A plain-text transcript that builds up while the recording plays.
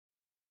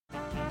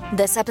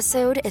This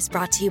episode is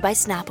brought to you by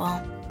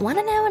Snapple. Want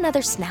to know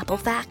another Snapple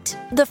fact?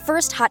 The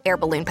first hot air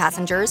balloon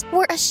passengers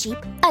were a sheep,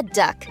 a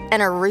duck,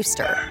 and a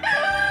rooster.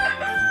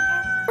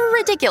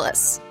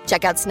 Ridiculous.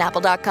 Check out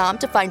Snapple.com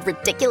to find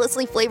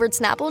ridiculously flavored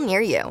Snapple near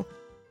you.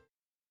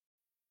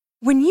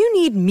 When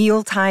you need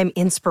mealtime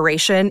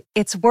inspiration,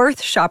 it's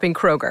worth shopping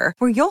Kroger,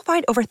 where you'll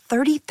find over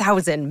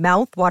 30,000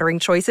 mouth-watering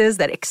choices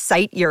that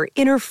excite your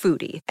inner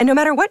foodie. And no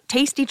matter what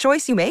tasty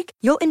choice you make,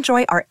 you'll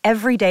enjoy our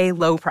everyday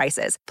low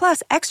prices,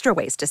 plus extra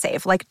ways to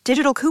save, like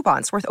digital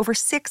coupons worth over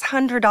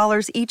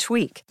 $600 each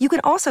week. You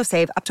can also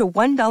save up to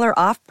 $1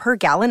 off per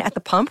gallon at the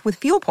pump with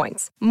fuel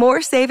points.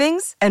 More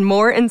savings and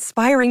more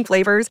inspiring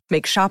flavors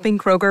make shopping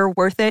Kroger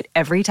worth it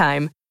every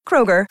time.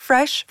 Kroger,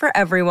 fresh for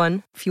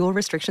everyone. Fuel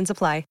restrictions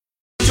apply.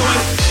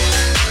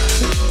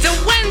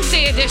 The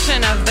Wednesday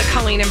edition of the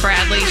Colleen and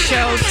Bradley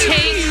Show.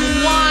 Take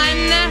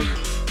one.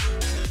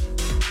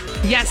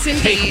 Yes,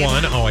 indeed. Take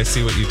one. Oh, I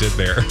see what you did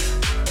there.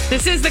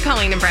 This is the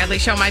Colleen and Bradley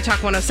Show. My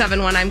Talk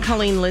 1071. I'm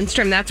Colleen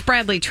Lindstrom. That's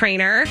Bradley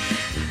Traynor.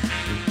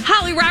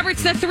 Holly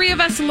Roberts. The three of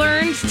us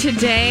learned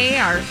today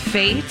our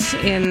fate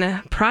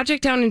in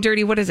Project Down and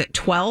Dirty. What is it?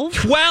 12?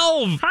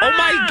 12! Ah! Oh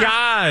my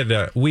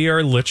God. We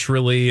are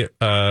literally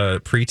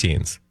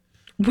preteens.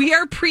 We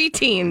are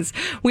preteens.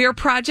 We are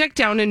Project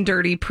Down and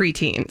Dirty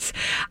preteens.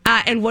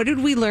 And what did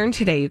we learn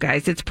today, you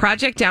guys? It's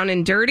Project Down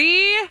and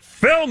Dirty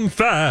Film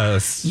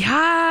Fest.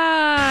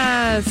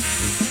 Yes.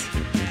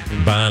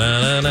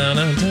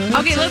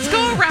 Okay, let's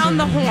go around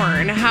the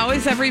horn. How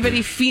is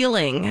everybody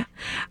feeling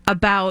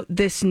about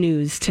this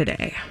news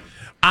today?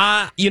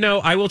 I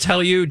will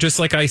tell you, just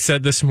like I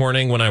said this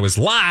morning when I was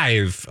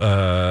live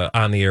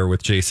on the air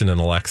with Jason and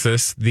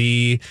Alexis,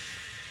 the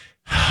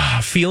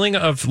feeling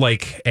of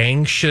like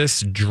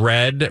anxious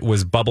dread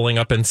was bubbling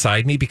up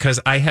inside me because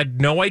I had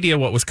no idea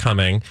what was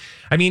coming.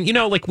 I mean,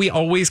 like we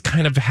always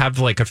kind of have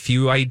like a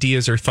few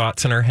ideas or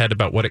thoughts in our head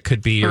about what it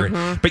could be,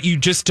 but you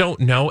just don't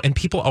know. And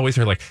people always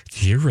are like,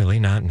 do you really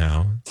not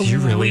know? Do you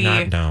really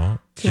not know?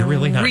 Do you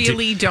really not?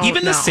 Don't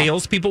Even know. The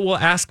salespeople will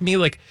ask me,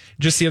 like,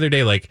 just the other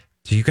day, like,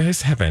 do you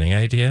guys have any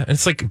idea? And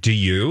it's like, do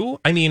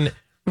you? I mean,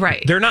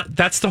 right. They're not.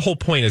 That's the whole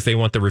point, is they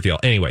want the reveal.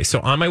 Anyway, so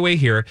on my way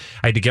here,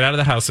 I had to get out of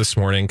the house this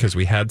morning because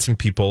we had some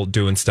people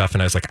doing stuff.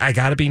 And I was like, I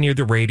got to be near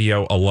the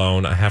radio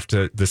alone. I have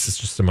to. This is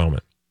just a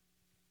moment.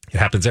 It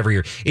happens every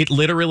year. It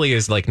literally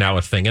is like now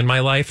a thing in my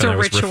life. It's and a I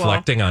was ritual.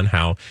 reflecting on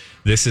how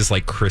this is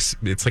like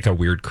it's like a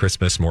weird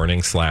Christmas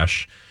morning /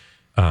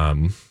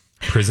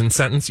 prison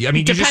sentence. I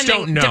mean, you just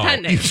don't know.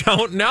 You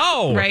don't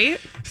know. Right?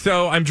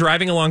 So I'm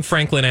driving along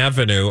Franklin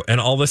Avenue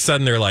and all of a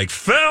sudden they're like,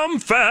 Film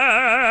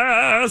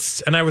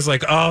Fest. And I was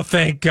like, oh,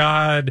 thank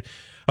God.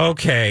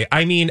 Okay.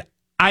 I mean,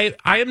 I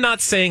am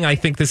not saying I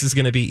think this is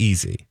going to be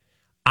easy.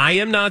 I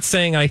am not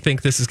saying I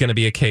think this is going to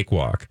be a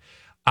cakewalk.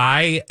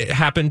 I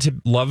happen to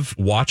love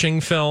watching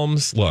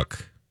films.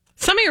 Look.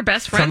 Some of your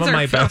best friends Some of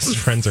my films. best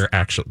friends are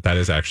that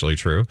is actually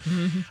true.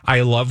 Mm-hmm.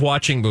 I love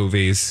watching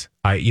movies.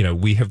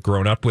 We have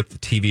grown up with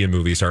TV and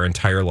movies our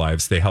entire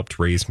lives. They helped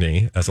raise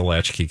me as a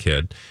latchkey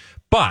kid.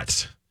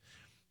 But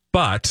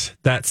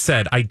that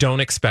said, I don't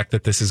expect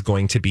that this is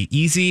going to be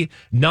easy.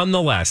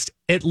 Nonetheless,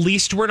 at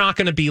least we're not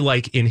going to be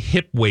like in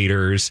Hip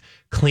Waiters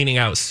cleaning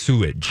out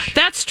sewage.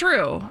 That's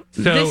true.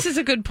 So this is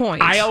a good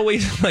point. I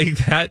always like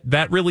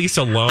that release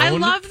alone. I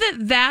love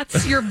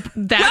that's your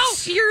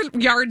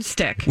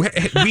yardstick.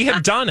 We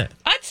have done it.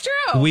 That's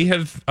true. We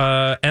have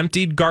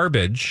emptied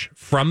garbage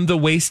from the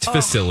waste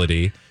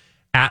facility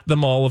at the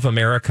Mall of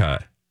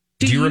America.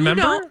 Do you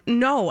remember?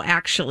 No,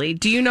 actually.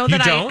 Do you know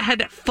that I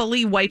had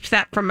fully wiped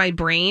that from my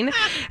brain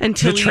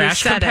until the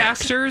trash you said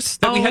compactors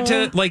that we had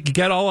to like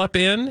get all up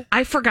in?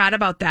 I forgot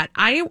about that.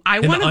 I want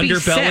to be in the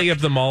underbelly sick.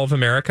 of the Mall of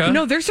America?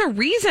 No, there's a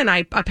reason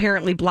I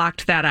apparently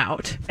blocked that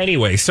out.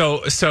 Anyway,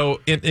 so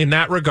in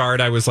that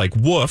regard, I was like,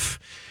 woof.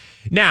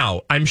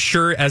 Now, I'm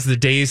sure as the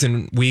days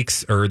and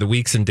weeks, or the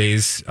weeks and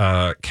days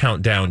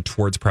count down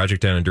towards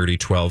Project Down and Dirty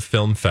 12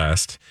 Film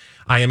Fest,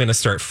 I am going to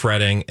start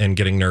fretting and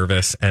getting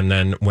nervous. And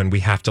then when we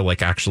have to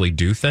like actually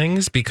do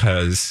things,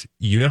 because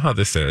you know how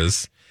this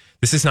is.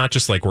 This is not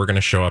just like we're going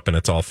to show up and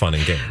it's all fun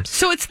and games.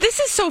 So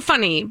this is so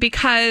funny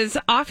because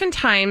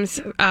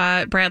oftentimes,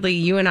 Bradley,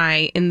 you and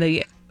I, in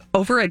the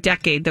over a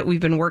decade that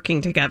we've been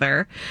working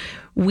together,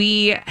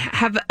 we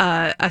have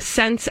a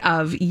sense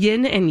of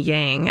yin and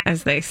yang,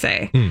 as they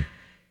say.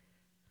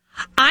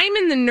 I'm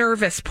in the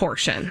nervous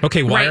portion.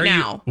 Okay, why right are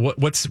now. you?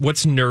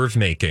 What's nerve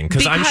making?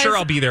 Because I'm sure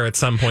I'll be there at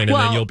some point, and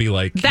then you'll be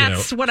like,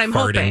 that's what I'm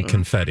farting hoping.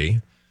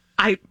 Confetti.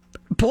 I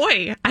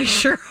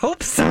sure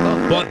hope so.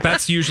 Well,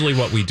 that's usually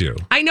what we do.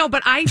 I know,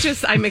 but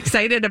I'm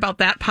excited about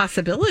that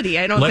possibility.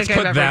 I don't Let's think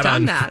I've put ever that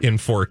done that in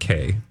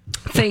 4K.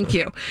 Thank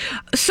you.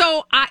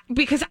 So,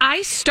 because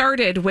I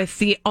started with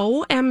the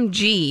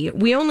OMG,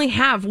 we only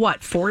have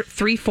 4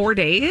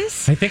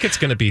 days. I think it's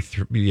going to be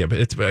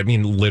but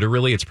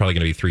literally, it's probably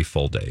going to be 3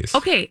 full days.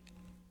 Okay,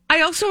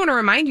 I also want to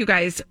remind you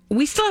guys,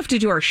 we still have to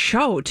do our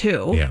show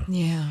too.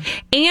 Yeah.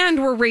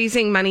 And we're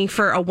raising money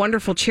for a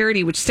wonderful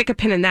charity, which stick a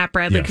pin in that,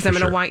 Bradley, Yeah, because for I'm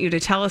going to sure. want you to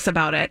tell us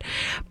about it.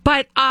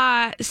 But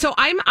so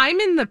I'm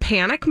in the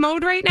panic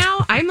mode right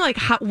now. I'm like,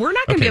 we're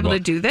not going to be able to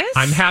do this.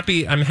 I'm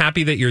happy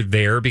that you're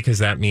there, because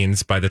that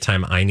means by the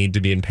time I need to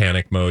be in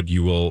panic mode,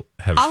 you will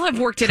have. I'll have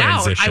worked it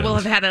out. I will transitioned.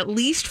 have had at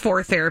least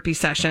 4 therapy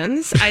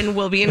sessions and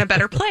we'll be in a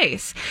better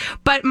place.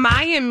 But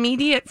my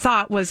immediate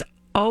thought was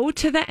O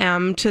to the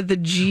M to the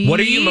G.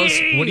 What are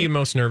you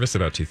most nervous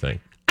about, do you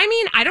think? I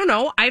mean, I don't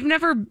know. I've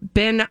never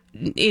been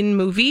in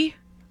movie.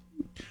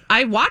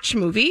 I watch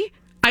movie.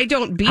 I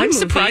don't be I'm movie.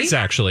 surprised,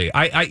 actually.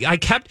 I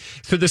kept,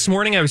 so this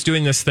morning I was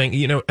doing this thing,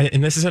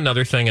 and this is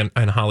another thing,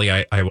 and Holly,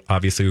 I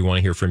obviously we want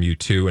to hear from you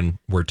too, and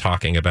we're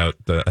talking about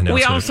the announcement.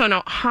 We also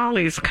know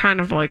Holly's kind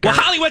of like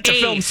Holly went to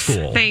film ace.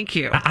 school. Thank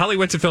you. Holly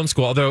went to film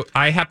school, although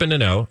I happen to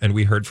know, and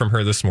we heard from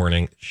her this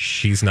morning,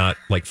 she's not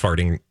like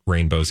farting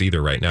rainbows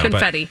either right now.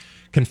 Confetti. But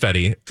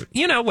confetti,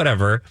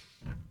 whatever.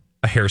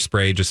 A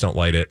hairspray, just don't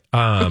light it.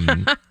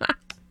 Sounds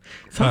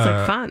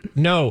like fun.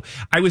 No,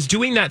 I was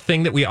doing that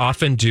thing that we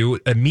often do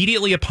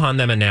immediately upon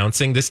them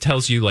announcing. This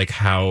tells you like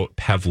how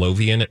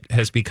Pavlovian it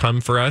has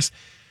become for us.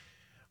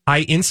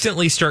 I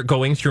instantly start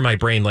going through my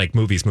brain like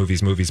movies, film,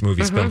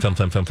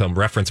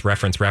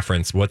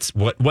 reference.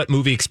 What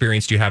movie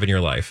experience do you have in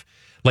your life?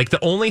 Like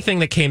the only thing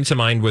that came to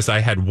mind was I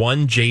had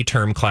one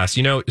J-term class.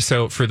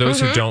 So for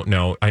those who don't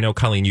know, I know,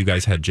 Colleen, you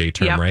guys had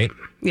J-term, Yep. right?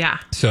 Yeah.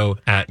 So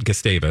at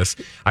Gustavus,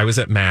 I was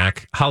at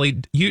Mac.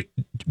 Holly,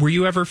 were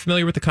you ever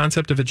familiar with the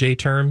concept of a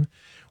J-term?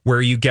 Where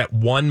you get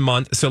 1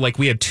 month. So like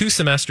we had 2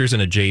 semesters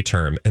in a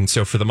J-term. And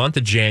so for the month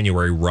of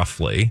January,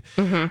 roughly,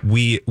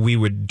 we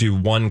would do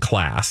one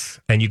class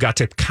and you got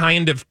to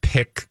kind of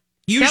pick,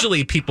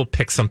 usually people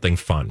pick something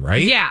fun,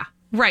 right? Yeah.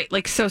 Right.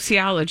 Like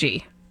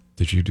sociology.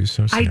 Did you do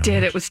sociology? I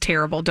did. It was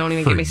terrible. Don't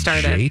even get me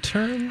started.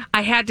 J-term?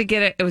 I had to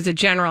get it. It was a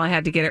general. I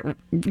had to get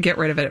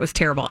rid of it. It was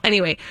terrible.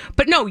 Anyway,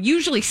 but no,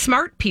 usually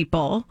smart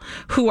people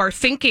who are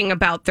thinking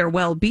about their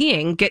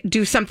well-being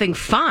do something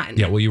fun.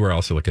 Yeah, well, you were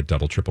also like a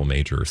double, triple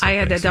major or something. I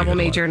had a so you double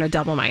lot. major and a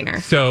double minor.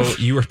 So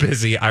you were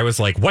busy. I was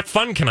like, what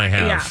fun can I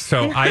have? Yeah.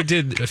 So I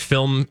did a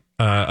film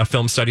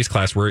studies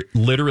class where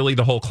literally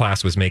the whole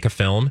class was make a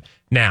film.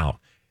 Now,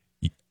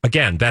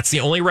 again, that's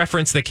the only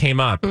reference that came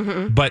up.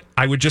 But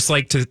I would just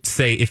like to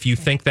say, if you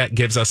think that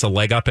gives us a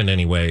leg up in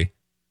any way,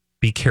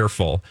 be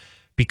careful,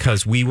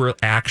 because we were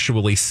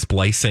actually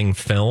splicing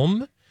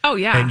film. Oh,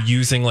 yeah. And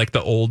using like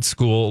the old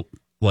school,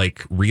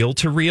 like reel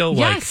to reel.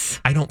 Yes.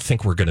 Like, I don't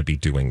think we're going to be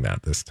doing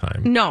that this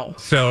time. No.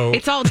 So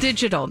it's all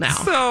digital now.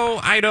 So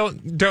I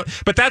don't,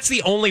 but that's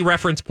the only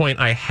reference point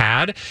I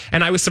had.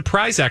 And I was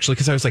surprised actually,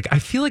 because I was like, I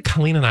feel like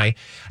Colleen and I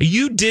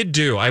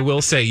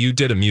will say you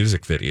did a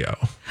music video.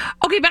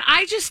 Okay, but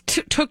I just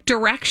took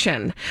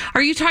direction.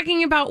 Are you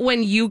talking about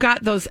when you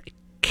got those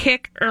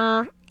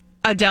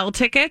Adele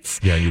tickets?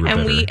 Yeah, you were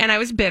bitter. And I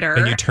was bitter.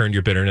 And you turned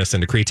your bitterness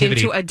into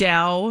creativity. Into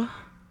Adele.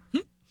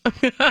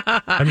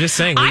 I'm just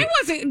saying. I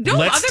wasn't. No,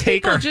 other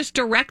people just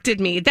directed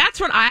me. That's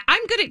what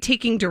I'm good at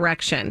taking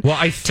direction. Well,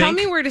 tell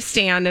me where to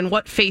stand and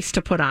what face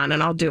to put on,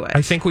 and I'll do it.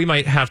 I think we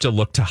might have to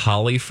look to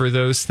Holly for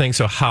those things.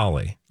 So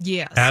Holly,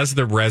 Yes. as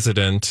the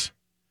resident,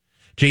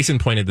 Jason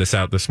pointed this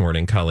out this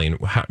morning. Colleen,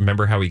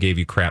 remember how he gave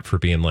you crap for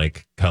being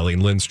like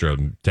Colleen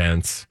Lindstrom,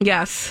 dance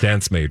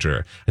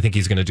major? I think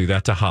he's going to do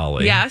that to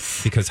Holly.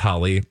 Yes, because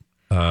Holly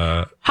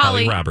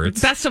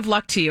Roberts, best of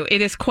luck to you.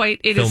 It is quite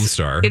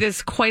star. It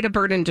is quite a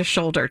burden to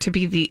shoulder to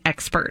be the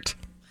expert.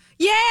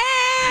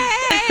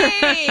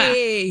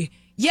 Yay!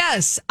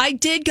 Yes, I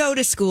did go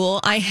to school.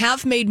 I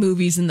have made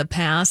movies in the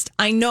past.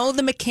 I know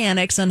the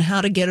mechanics on how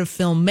to get a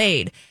film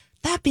made.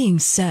 That being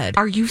said,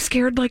 are you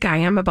scared like I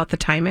am about the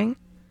timing?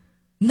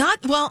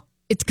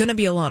 It's going to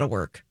be a lot of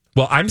work.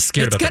 Well, I'm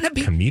scared about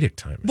the comedic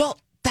timing. Well,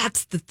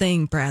 that's the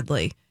thing,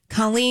 Bradley.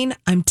 Colleen,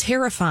 I'm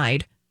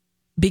terrified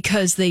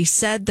because they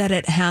said that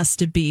it has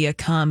to be a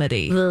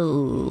comedy.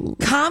 Ooh.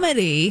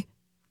 Comedy.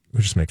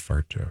 We just make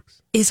fart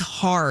jokes. Is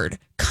hard.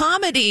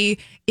 Comedy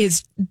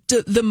is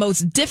the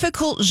most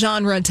difficult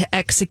genre to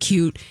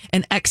execute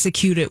and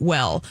execute it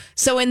well.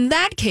 So in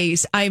that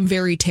case, I'm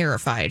very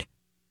terrified.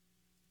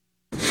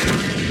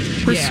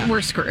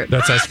 We're screwed.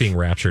 That's us being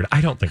raptured.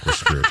 I don't think we're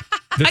screwed.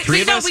 The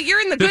three of us. But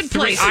you're in the good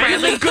place. I'm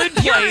in the good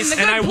place,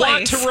 and I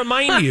want place. to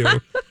remind you,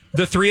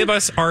 the three of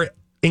us are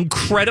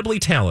incredibly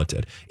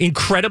talented,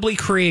 incredibly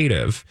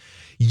creative.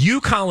 You,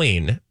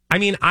 Colleen. I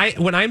mean,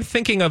 when I'm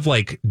thinking of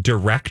like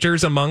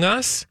directors among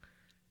us.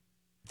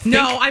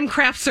 No, I'm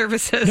craft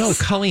services. No,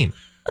 Colleen.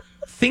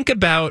 Think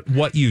about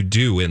what you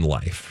do in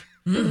life.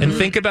 Mm-hmm. And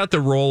think about the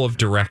role of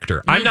director.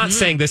 Mm-hmm. I'm not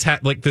saying this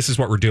this is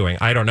what we're doing.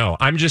 I don't know.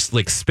 I'm just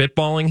like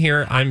spitballing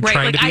here. I'm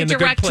trying to be in the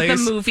good place. I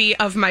direct the movie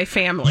of my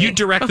family. You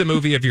direct the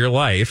movie of your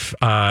life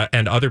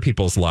and other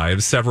people's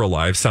lives, several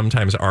lives,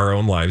 sometimes our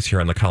own lives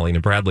here on the Colleen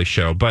and Bradley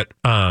show. But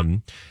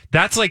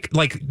that's like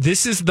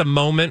this is the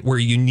moment where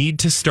you need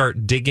to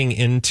start digging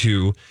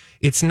into.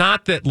 It's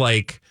not that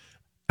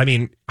I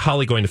mean,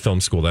 Holly going to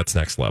film school, that's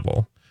next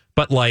level.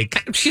 But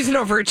she's an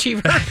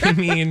overachiever. I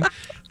mean,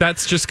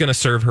 that's just going to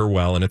serve her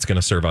well, and it's going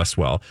to serve us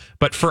well.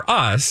 But for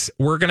us,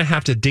 we're going to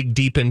have to dig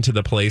deep into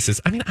the places.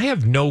 I mean, I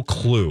have no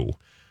clue.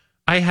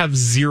 I have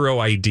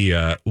zero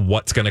idea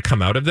what's going to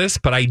come out of this,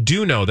 but I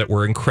do know that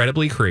we're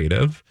incredibly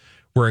creative.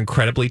 We're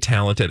incredibly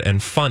talented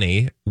and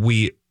funny.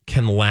 We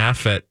can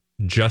laugh at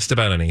just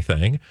about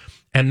anything.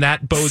 And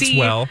that bodes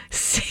well.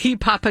 See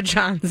Papa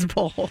John's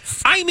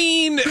bowls. I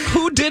mean,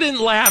 who didn't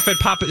laugh at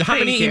Papa? How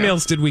many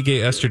emails did we get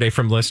yesterday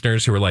from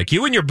listeners who were like,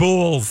 you and your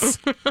bulls?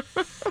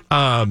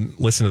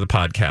 Listen to the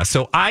podcast.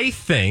 So I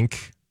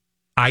think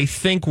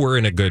we're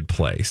in a good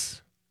place.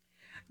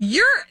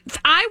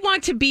 I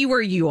want to be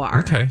where you are.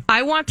 Okay.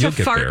 I want to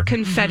fart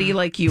confetti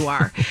like you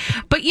are.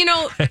 But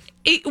this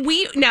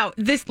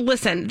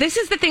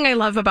is the thing I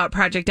love about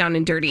Project Down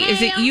and Dirty is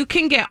that you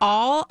can get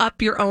all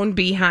up your own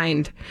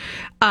behind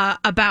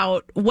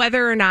about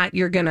whether or not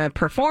you're going to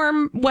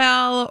perform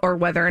well or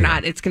whether or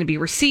not it's going to be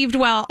received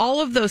well,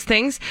 all of those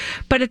things.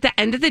 But at the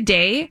end of the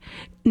day,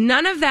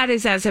 none of that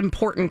is as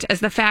important as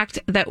the fact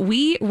that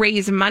we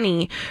raise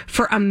money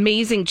for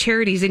amazing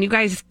charities. And you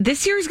guys,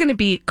 this year is going to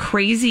be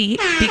crazy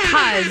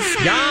because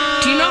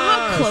do you know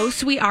how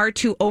close we are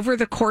to, over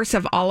the course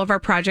of all of our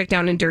Project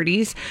Down and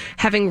Dirties,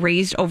 having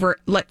raised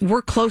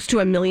we're close to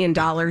 $1 million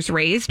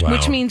raised,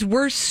 which means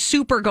we're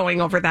super going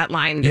over that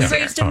line. We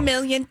raised $1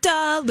 million.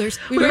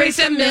 We raised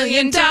 $1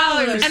 million.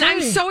 And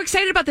I'm so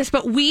excited about this,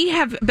 but we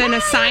have been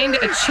assigned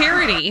a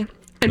charity.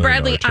 And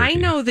Bradley, I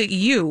know that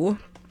you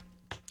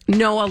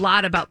know a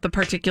lot about the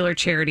particular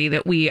charity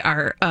that we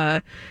are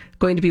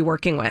going to be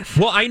working with.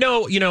 Well, I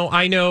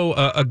know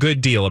a good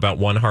deal about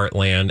One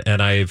Heartland,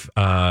 and I've,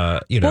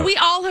 Well, we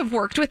all have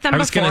worked with them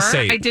before.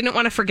 I didn't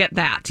want to forget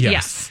that.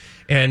 Yes.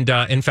 And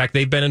in fact,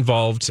 they've been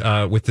involved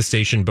with the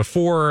station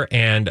before,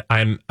 and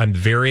I'm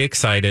very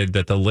excited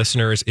that the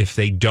listeners, if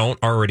they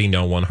don't already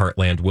know One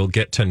Heartland, will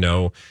get to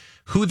know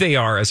who they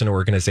are as an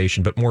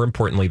organization, but more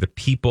importantly, the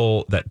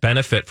people that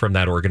benefit from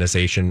that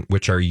organization,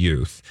 which are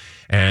youth.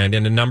 And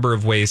in a number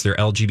of ways, they're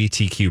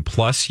LGBTQ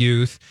plus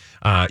youth,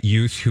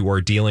 youth who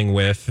are dealing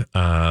with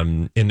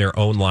in their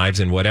own lives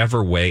in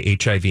whatever way,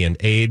 HIV and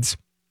AIDS,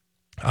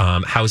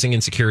 housing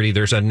insecurity.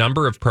 There's a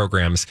number of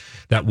programs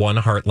that One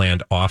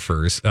Heartland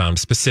offers.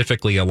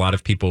 Specifically, a lot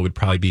of people would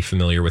probably be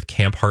familiar with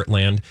Camp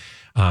Heartland.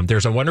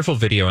 There's a wonderful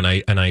video, and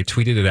I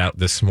tweeted it out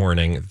this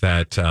morning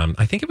that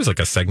I think it was like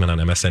a segment on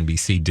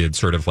MSNBC did,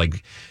 sort of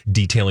like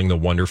detailing the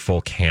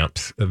wonderful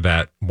camps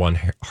that One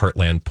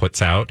Heartland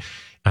puts out.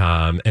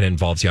 And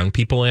involves young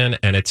people in.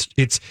 And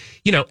it's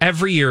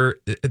every year,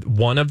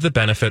 one of the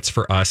benefits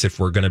for us, if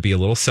we're going to be a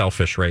little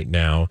selfish right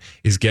now,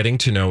 is getting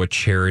to know a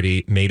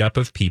charity made up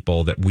of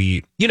people that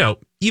we,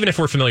 even if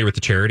we're familiar with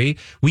the charity,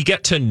 we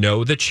get to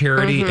know the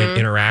charity and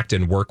interact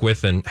and work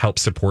with and help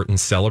support and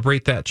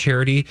celebrate that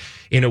charity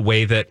in a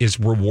way that is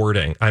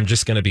rewarding. I'm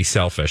just going to be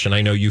selfish. And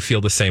I know you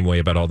feel the same way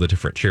about all the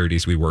different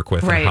charities we work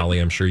with. Right. And Holly,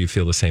 I'm sure you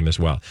feel the same as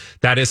well.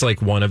 That is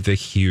like one of the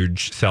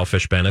huge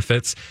selfish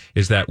benefits,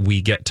 is that we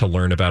get to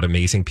learn about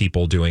amazing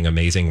people doing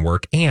amazing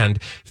work.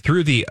 And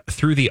through the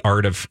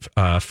art of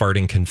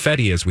farting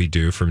confetti, as we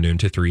do from noon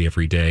to 3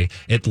 every day,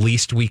 at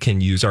least we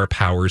can use our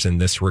powers in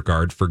this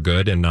regard for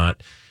good and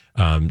not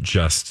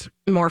just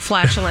more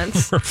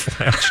flatulence.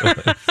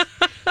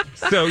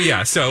 So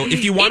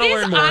if you want to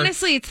learn more,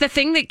 honestly, it's the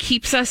thing that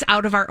keeps us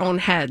out of our own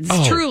heads,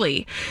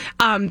 truly,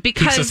 because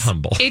keeps us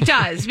humble. It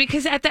does,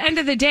 because at the end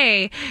of the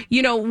day,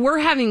 we're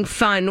having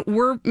fun,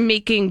 we're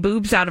making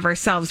boobs out of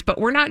ourselves, but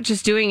we're not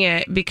just doing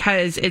it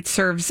because it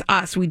serves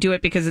us. We do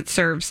it because it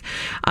serves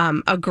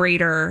a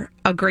greater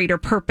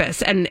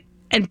purpose.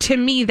 And to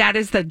me, that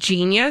is the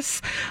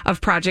genius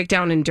of Project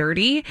Down and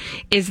Dirty,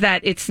 is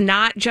that it's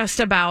not just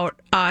about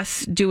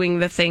us doing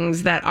the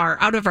things that are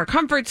out of our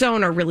comfort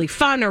zone or really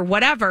fun or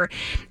whatever.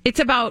 It's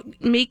about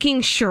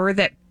making sure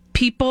that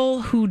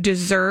people who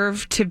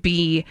deserve to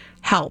be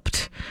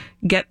helped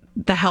get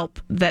the help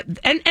that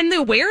and the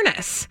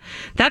awareness.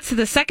 That's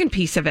the second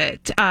piece of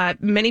it.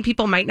 Many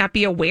people might not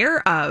be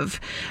aware of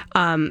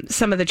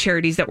some of the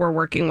charities that we're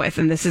working with,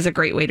 and this is a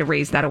great way to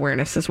raise that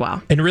awareness as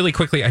well. And really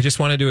quickly, I just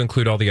wanted to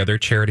include all the other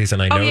charities,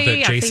 and I know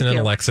that Jason and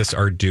Alexis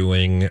are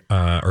doing,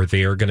 or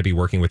they are going to be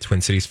working with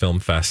Twin Cities Film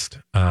Festival.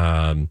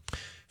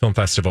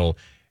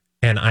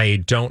 And I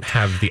don't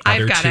have the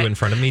other two in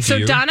front of me.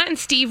 So Donna and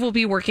Steve will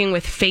be working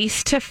with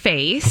Face to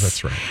Face. Oh,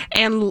 that's right.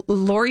 And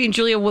Lori and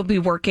Julia will be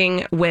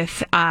working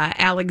with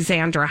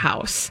Alexandra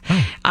House.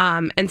 Oh.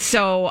 And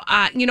so,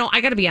 I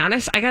got to be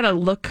honest, I got to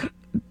look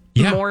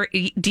more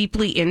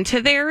deeply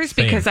into theirs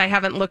because I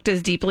haven't looked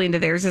as deeply into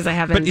theirs as I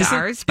have into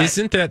ours. But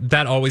isn't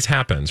that always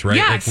happens, right?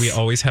 Yes. Like we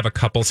always have a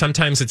couple.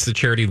 Sometimes it's the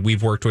charity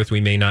we've worked with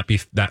we may not be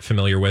that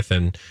familiar with,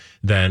 and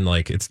then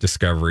like it's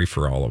discovery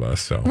for all of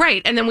us. So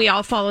Right. And then we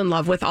all fall in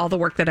love with all the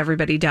work that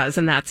everybody does.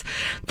 And that's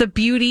the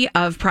beauty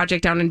of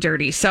Project Down and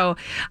Dirty. So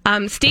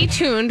stay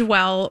tuned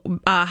while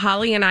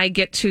Holly and I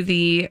get to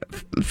the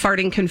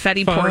farting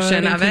confetti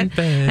portion of it.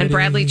 And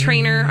Bradley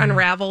Traynor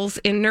unravels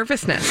in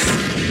nervousness,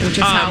 which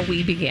is how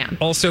we began.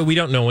 Also, we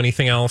don't know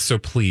anything else, so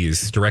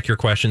please direct your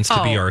questions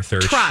to B. Arthur.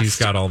 Trust. She's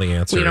got all the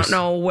answers. We don't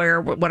know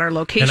what our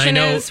location and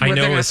is. I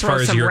know as far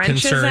as you're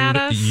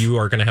concerned, you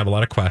are going to have a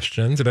lot of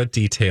questions about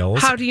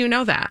details. How do you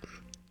know that?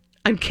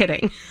 I'm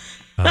kidding.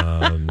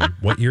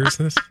 What year is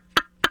this?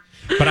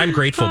 But I'm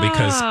grateful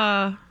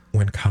because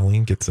when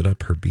Colleen gets it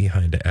up her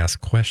behind to ask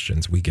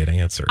questions, we get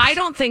answers. I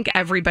don't think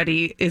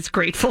everybody is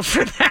grateful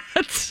for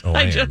that. Oh,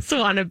 I just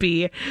want to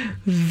be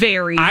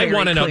very, I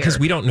want to know clear. because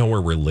we don't know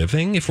where we're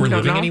living. If we're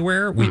living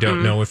anywhere, we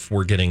don't know if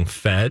we're getting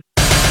fed.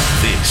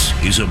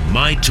 This is a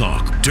My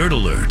Talk Dirt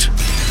Alert.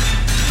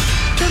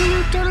 Dirt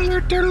alert, dirt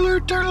alert, dirt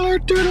alert, dirt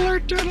alert, dirt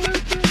alert, dirt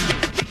alert.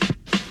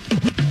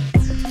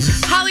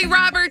 Holly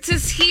Roberts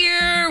is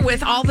here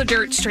with all the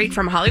dirt straight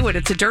from Hollywood.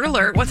 It's a Dirt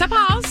Alert. What's up,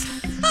 Halls?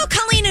 Oh,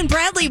 Colleen and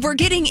Bradley, we're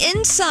getting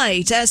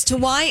insight as to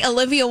why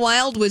Olivia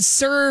Wilde was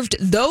served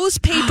those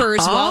papers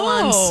while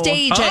on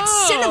stage at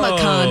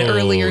CinemaCon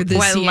earlier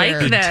this year. Like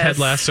Did this. Ted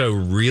Lasso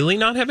really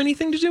not have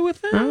anything to do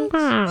with it?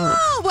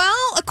 Oh,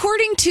 well,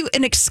 according to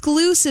an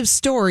exclusive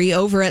story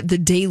over at the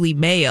Daily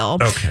Mail,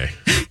 Okay.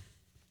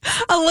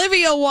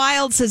 Olivia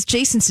Wilde says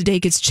Jason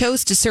Sudeikis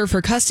chose to serve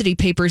her custody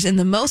papers in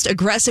the most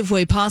aggressive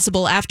way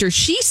possible after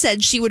she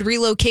said she would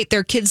relocate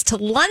their kids to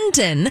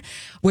London,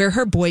 where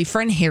her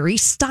boyfriend Harry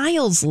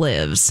Styles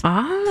lives.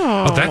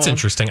 Oh, that's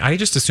interesting. I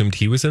just assumed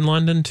he was in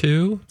London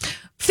too,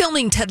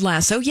 Filming Ted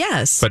Lasso,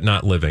 yes. but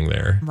not living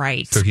there.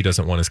 Right. So he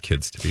doesn't want his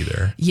kids to be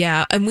there.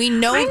 Yeah, and we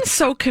know... I'm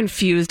so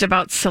confused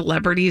about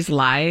celebrities'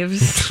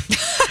 lives.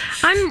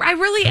 I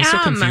really I'm am. so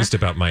confused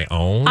about my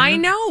own. I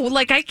know.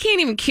 Like, I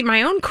can't even keep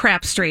my own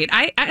crap straight.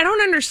 I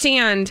don't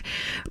understand,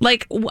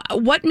 like,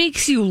 what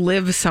makes you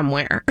live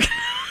somewhere?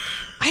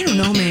 I don't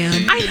know,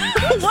 man. I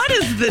know. What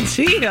is the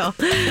deal?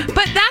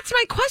 But that's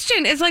my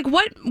question is, like,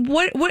 what,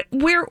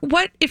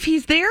 if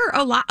he's there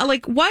a lot,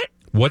 like, what?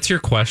 What's your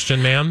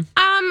question, ma'am?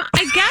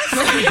 I guess,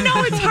 I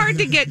know it's hard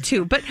to get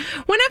to, but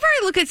whenever I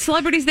look at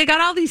celebrities, they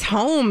got all these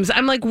homes.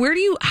 I'm like,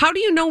 how do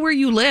you know where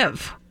you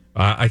live?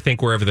 I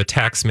think wherever the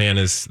tax man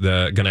is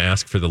going to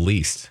ask for the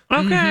least.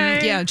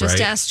 Okay. Yeah, just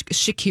Right. ask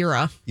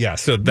Shakira. Yeah,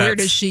 so that's... Where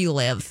does she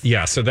live?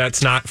 Yeah, so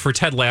that's not... For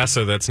Ted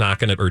Lasso, that's not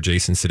going to... Or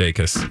Jason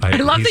Sudeikis. I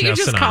love he's that you now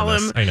just call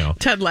synonymous. him I know.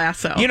 Ted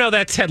Lasso. You know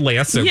that Ted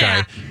Lasso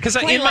Yeah. guy. Because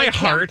Quite in my like him.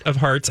 heart of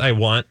hearts, I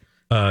want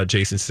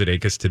Jason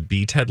Sudeikis to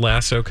be Ted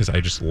Lasso because I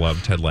just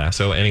love Ted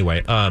Lasso.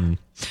 Anyway,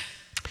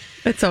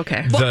 It's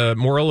okay. the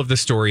moral of the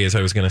story is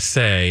I was going to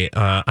say,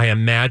 I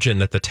imagine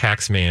that the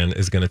tax man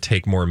is going to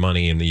take more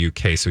money in the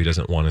UK, so he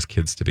doesn't want his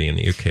kids to be in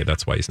the UK.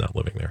 That's why he's not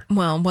living there.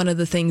 Well, one of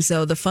the things,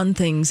 though, the fun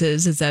things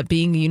is that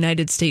being a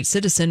United States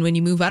citizen, when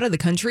you move out of the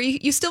country,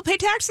 you still pay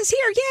taxes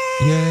here.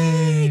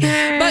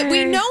 Yay! But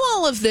we know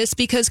all of this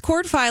because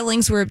court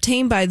filings were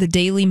obtained by the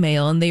Daily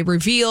Mail, and they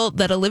reveal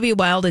that Olivia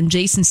Wilde and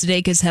Jason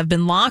Sudeikis have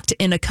been locked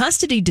in a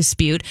custody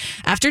dispute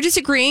after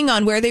disagreeing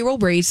on where they will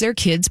raise their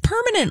kids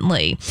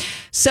permanently.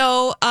 So,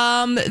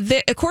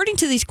 according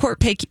to these court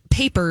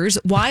papers,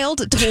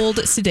 Wilde told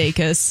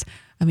Sudeikis,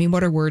 I mean,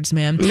 what are words,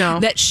 man? No.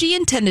 That she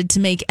intended to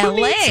make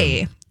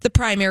LA the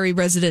primary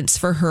residence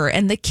for her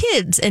and the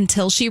kids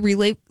until she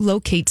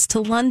relocates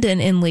to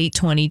London in late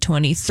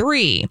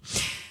 2023.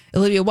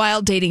 Olivia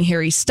Wilde dating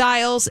Harry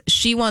Styles.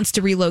 She wants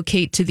to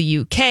relocate to the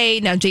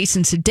UK. Now,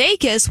 Jason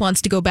Sudeikis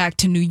wants to go back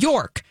to New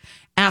York.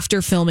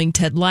 After filming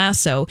Ted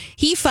Lasso,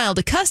 he filed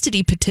a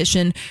custody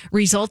petition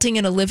resulting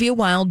in Olivia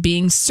Wilde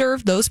being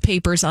served those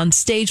papers on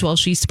stage while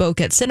she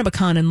spoke at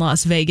CinemaCon in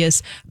Las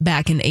Vegas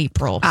back in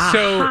April.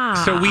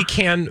 So we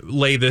can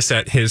lay this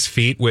at his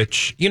feet,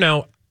 which, you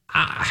know,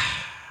 I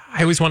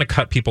always want to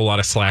cut people a lot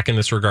of slack in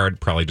this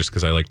regard, probably just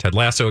because I like Ted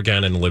Lasso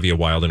again, and Olivia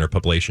Wilde and her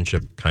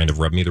publicationship kind of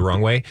rubbed me the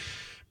wrong way.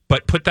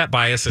 But put that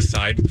bias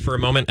aside for a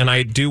moment, and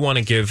I do want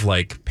to give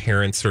like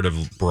parents sort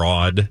of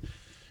broad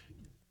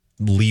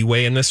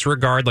leeway in this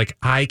regard. Like,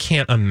 I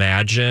can't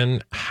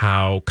imagine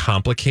how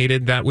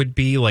complicated that would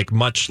be, like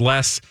much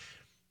less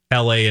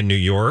LA and New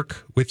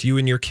York with you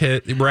and your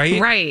kid,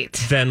 right?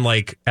 Than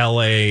like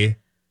LA,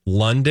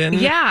 London.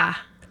 Yeah.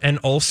 And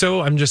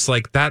also, I'm just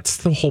like, that's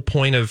the whole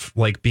point of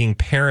like being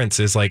parents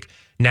is like,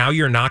 now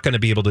you're not going to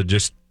be able to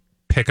just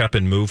pick up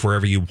and move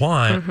wherever you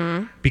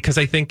want, because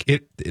I think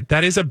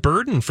that is a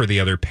burden for the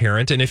other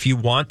parent. And if you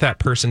want that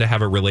person to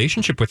have a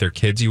relationship with their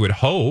kids, you would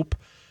hope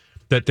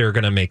that they're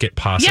going to make it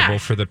possible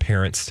for the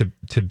parents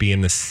to be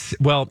in this,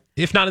 well,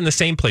 if not in the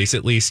same place,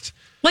 at least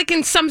like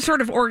in some sort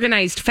of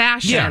organized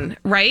fashion,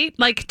 right?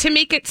 Like to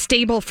make it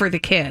stable for the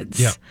kids.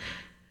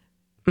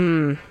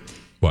 Yeah.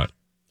 What?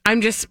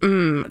 I'm just,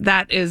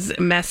 that is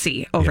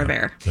messy over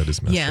there. That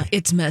is messy. Yeah,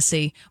 it's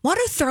messy. Want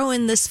to throw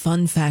in this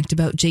fun fact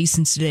about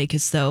Jason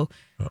Sudeikis, though,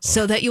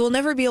 so that you will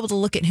never be able to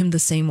look at him the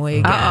same way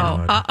again.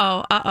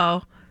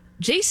 Uh-oh.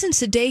 Jason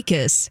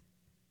Sudeikis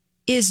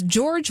is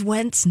George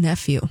Wentz's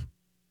nephew.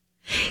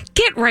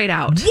 Get right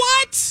out.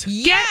 What?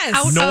 Yes.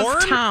 Out Norm?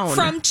 of town.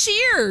 From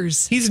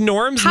Cheers. He's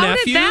Norm's How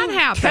nephew? did that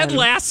happen? Ted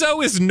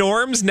Lasso is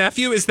Norm's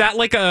nephew? Is that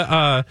like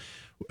a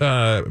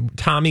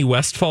Tommy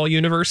Westfall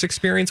universe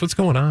experience? What's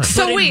going on?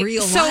 so But in wait,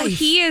 real so life.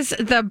 he is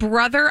the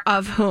brother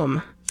of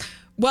whom?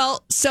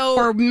 Well, so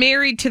Or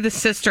married to the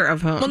sister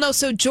of whom? well, no.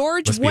 So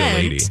George Must be a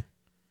lady. Wendt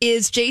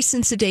is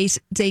Jason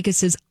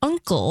Sudeikis'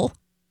 uncle.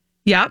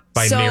 Yep.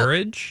 By so-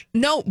 marriage?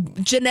 No,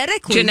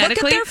 genetically.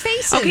 Genetically? Look at their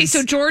faces. Okay,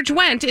 so George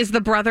Wendt is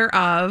the brother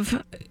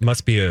of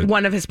Must be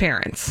one of his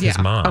parents. his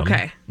mom.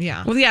 Okay.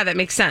 Yeah. Well, yeah, that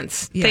makes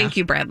sense. Yeah. Thank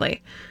you,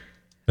 Bradley.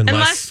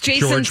 Unless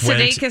Jason George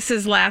Wendt-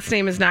 Sudeikis' last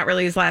name is not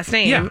really his last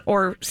name. Yeah.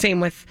 Or same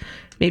with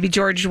maybe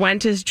George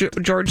Wendt is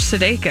George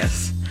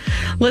Sudeikis.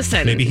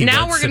 Listen, Maybe he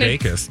now went we're going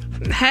to...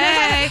 Sudeikis.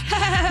 Hey,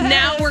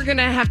 now we're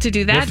gonna have to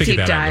do that figure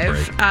deep that out in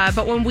the dive.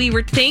 But when we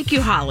were, thank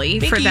you, Holly,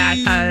 for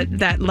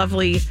that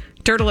lovely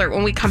Dirt Alert.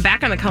 When we come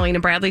back on the Colleen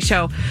and Bradley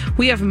show,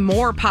 we have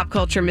more pop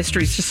culture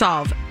mysteries to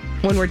solve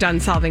when we're done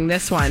solving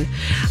this one,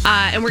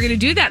 and we're going to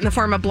do that in the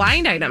form of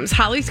blind items.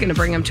 Holly's going to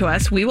bring them to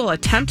us. We will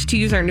attempt to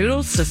use our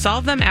noodles to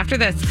solve them after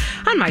this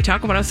on My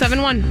Talk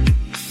 107.1.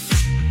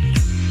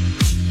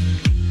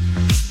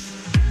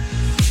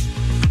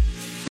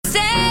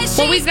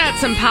 Well, we've got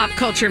some pop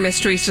culture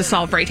mysteries to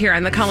solve right here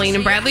on the Colleen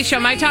and Bradley Show.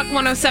 My Talk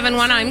 107.1.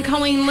 I'm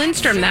Colleen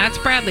Lindstrom. That's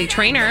Bradley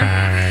Trainer.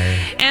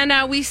 Hi. And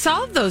we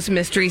solve those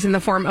mysteries in the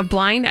form of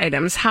blind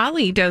items.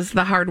 Holly does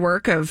the hard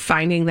work of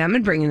finding them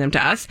and bringing them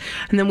to us.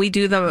 And then we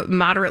do the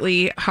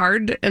moderately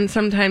hard and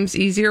sometimes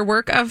easier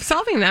work of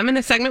solving them in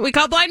a segment we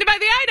call Blinded by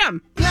the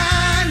Item.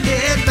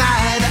 Blinded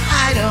by the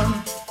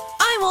item.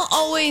 I will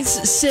always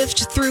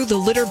sift through the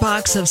litter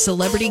box of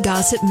celebrity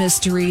gossip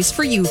mysteries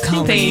for you,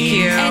 Colleen. Thank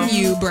you. And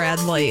you,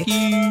 Bradley.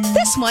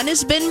 This one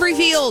has been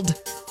revealed.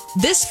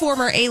 This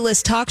former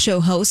A-list talk show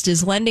host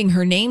is lending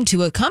her name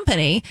to a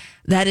company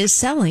that is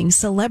selling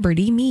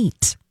celebrity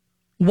meat.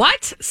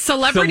 What?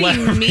 Celebrity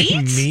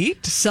meat?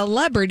 Meat?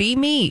 Celebrity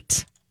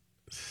meat.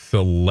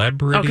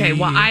 Celebrity. Okay,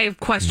 well, I have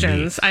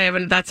questions. meat. I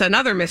haven't. That's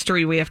another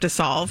mystery we have to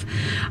solve.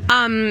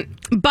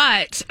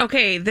 But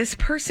okay, this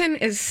person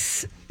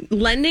is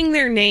lending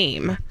their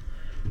name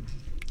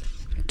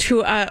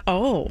to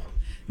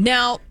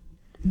Now,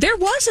 there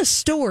was a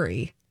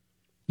story,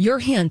 your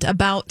hint,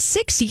 about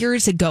 6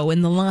 years ago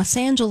in the Los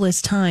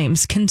Angeles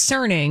Times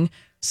concerning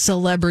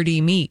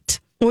celebrity meat.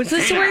 Was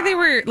this where they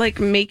were like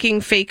making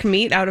fake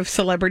meat out of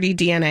celebrity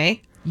DNA?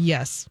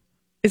 Yes.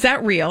 Is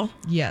that real?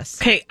 Yes.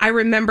 Okay, I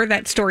remember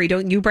that story.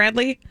 Don't you,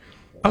 Bradley?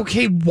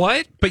 Okay,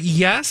 what? But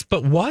yes,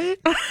 but what?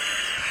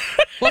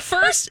 Well,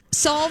 first,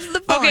 solve the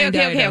blind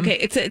Okay. item.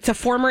 It's a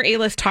former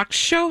A-list talk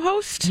show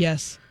host.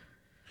 Yes.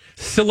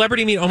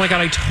 Celebrity meat. Oh my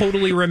God, I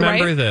totally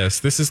remember Right? this.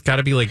 This has got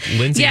to be like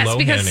Lindsay Yes, Lohan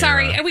because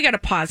sorry, era. we got to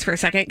pause for a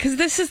second because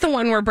this is the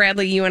one where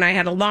Bradley, you and I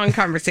had a long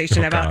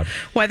conversation Oh, about God.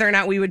 whether or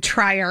not we would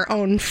try our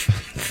own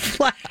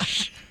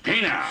flesh.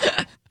 Hey now.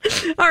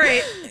 All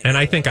right, And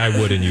I think I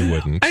would and you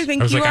wouldn't. I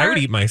think I was you like, I are- would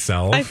eat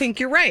myself. I think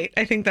you're right.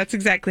 I think that's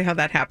exactly how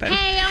that happened.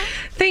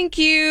 Thank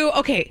you.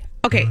 Okay.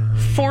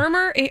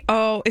 Former.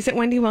 Is it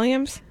Wendy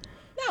Williams?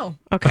 No.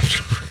 Okay.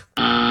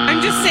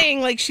 I'm just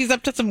saying, like she's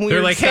up to some weird.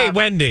 They're like, hey, stuff.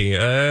 Wendy,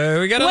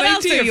 we got What an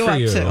else idea are you for up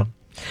you. to?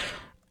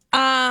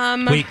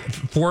 Wait,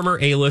 former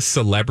A-list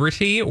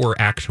celebrity or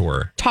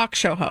actor? Talk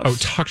show host. Oh,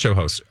 talk show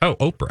host. Oh,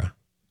 Oprah.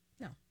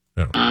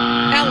 No.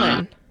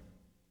 Ellen.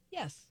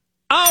 Yes.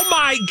 Oh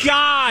my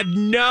God,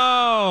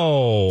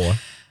 no.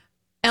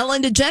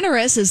 Ellen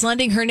DeGeneres is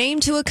lending her name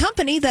to a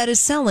company that is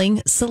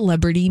selling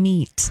celebrity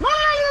meat.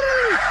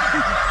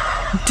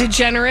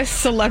 DeGeneres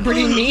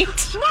celebrity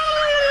meat.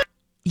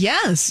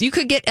 Yes, you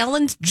could get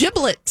Ellen's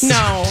giblets.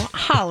 No,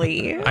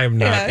 Holly. I am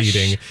not Ish.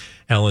 eating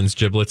Ellen's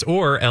giblets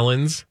or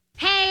Ellen's.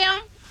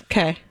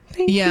 Okay.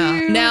 Thank Yeah.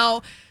 you.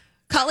 Now,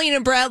 Colleen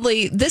and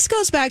Bradley, this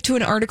goes back to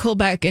an article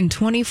back in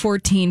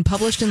 2014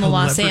 published in the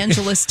Los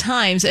Angeles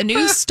Times. A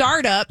new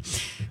startup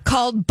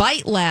called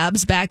Bite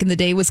Labs back in the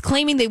day was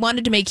claiming they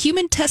wanted to make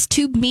human test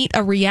tube meat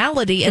a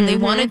reality and they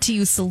wanted to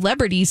use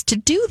celebrities to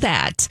do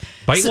that.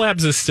 Bite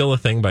Labs is still a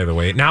thing, by the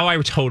way. Now I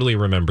totally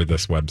remember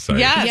this website.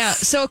 Yes. Yeah.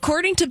 So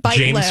according to Bite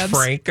James Labs,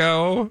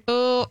 Franco.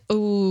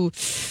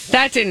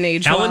 That didn't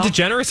age Ellen well.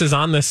 DeGeneres is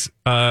on this.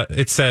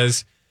 It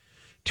says,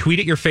 tweet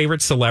at your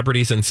favorite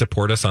celebrities and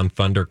support us on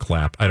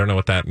Thunderclap. I don't know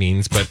what that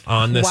means, but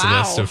on this Wow.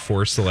 list of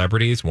 4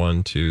 celebrities,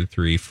 1, 2,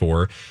 3,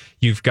 4,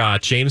 you've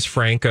got James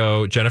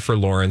Franco, Jennifer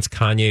Lawrence,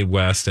 Kanye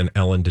West, and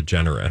Ellen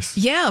DeGeneres.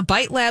 yeah,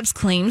 Bite Labs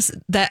claims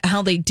that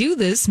how they do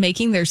this,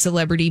 making their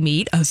celebrity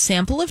meat a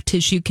sample of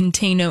tissue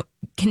containing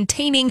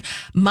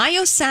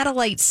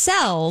myosatellite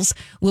cells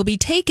will be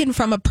taken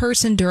from a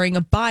person during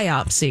a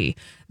biopsy.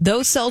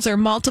 Those cells are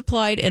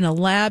multiplied in a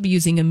lab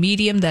using a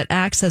medium that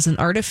acts as an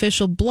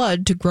artificial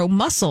blood to grow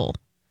muscle.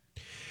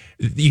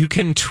 You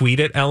can tweet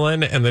at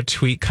Ellen, and the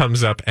tweet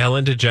comes up,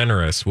 Ellen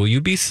DeGeneres, will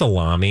you be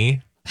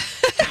salami?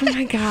 Oh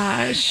my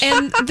gosh.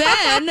 And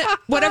then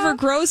whatever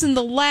grows in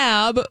the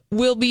lab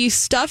will be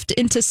stuffed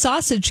into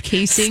sausage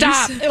casings.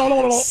 Stop.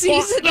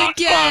 Seasoned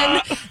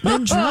again,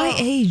 then dry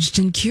aged aged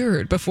and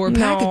cured before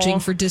packaging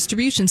for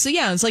distribution. So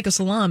yeah, it's like a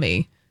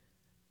salami.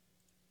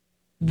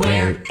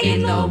 Where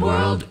in the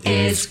world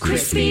is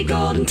crispy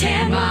golden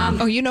tan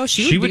mom? Oh, you know,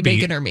 she would be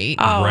making her meat.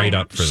 Right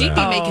up for She'd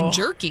that. be making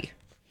jerky.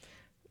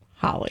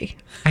 Holly.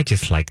 I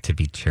just like to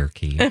be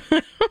jerky.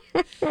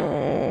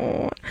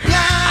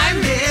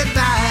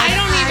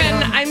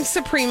 I'm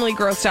supremely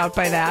grossed out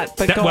by that.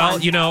 But go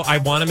on. You know, I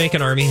want to make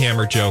an Army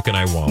Hammer joke and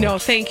I won't. No,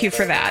 thank you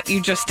for that.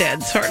 You just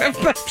did, sort of.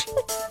 But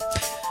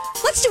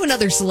Let's do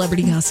another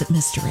celebrity gossip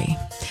mystery.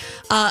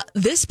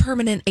 This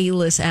permanent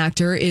A-list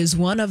actor is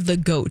one of the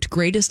GOAT,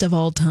 greatest of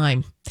all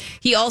time.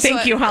 He also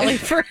thank you, Holly,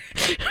 for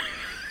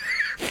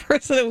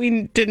so that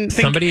we didn't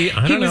think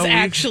he was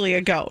actually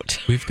a goat.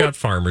 We've got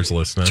farmers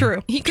listening.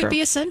 True. He could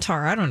be a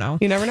centaur. I don't know.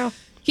 You never know.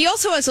 He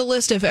also has a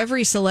list of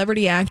every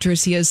celebrity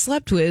actress he has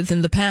slept with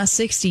in the past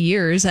 60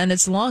 years, and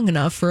it's long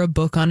enough for a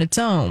book on its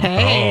own.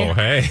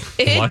 Hey.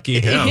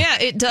 Lucky him. Yeah,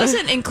 it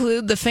doesn't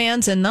include the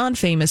fans and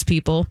non-famous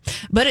people,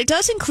 but it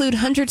does include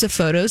hundreds of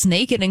photos,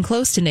 naked and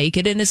close to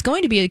naked, and is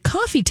going to be a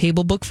coffee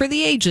table book for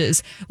the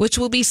ages, which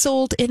will be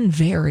sold in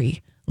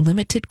very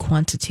limited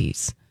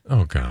quantities.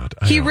 Oh, God.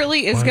 He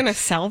really is going to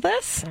sell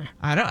this?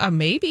 I don't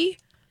maybe.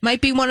 Might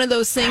be one of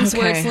those things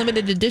where it's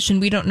limited edition.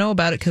 We don't know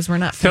about it because we're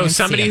not So fancy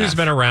somebody enough. who's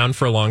been around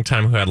for a long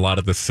time who had a lot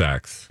of the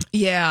sex.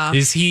 Yeah.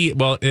 Is he,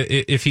 well,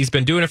 if he's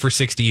been doing it for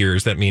 60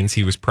 years, that means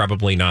he was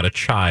probably not a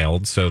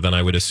child. So then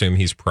I would assume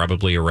he's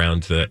probably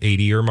around the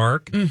 80-year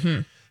mark.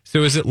 Mm-hmm. So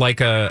is it like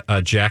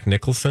a Jack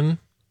Nicholson?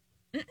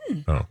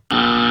 Mm-mm.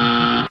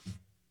 Oh.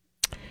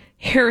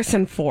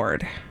 Harrison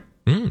Ford.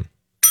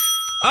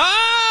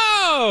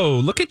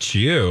 Oh, look at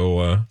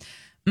you.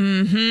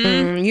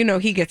 You know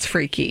he gets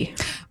freaky.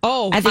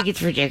 Oh, I think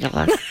it's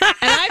ridiculous.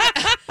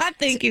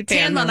 Thank you,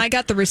 Tanman, I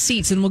got the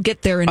receipts, and we'll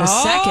get there in a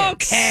second.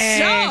 Okay.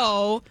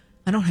 So,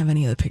 I don't have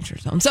any of the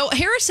pictures on. So,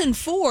 Harrison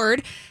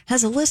Ford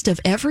has a list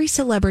of every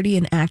celebrity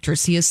and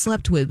actress he has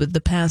slept with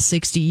the past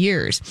 60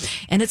 years,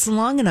 and it's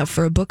long enough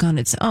for a book on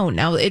its own.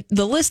 Now,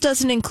 the list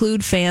doesn't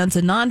include fans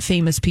and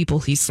non-famous people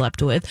he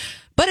slept with,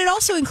 but it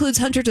also includes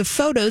hundreds of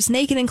photos,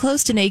 naked and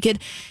close to naked.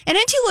 And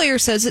Anti-Lawyer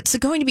says it's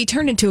going to be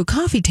turned into a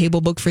coffee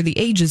table book for the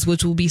ages,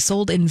 which will be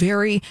sold in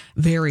very,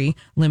 very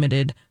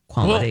limited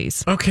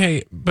quantities. Well,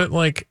 okay, but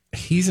like,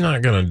 he's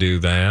not going to do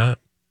that.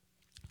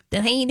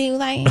 Did he do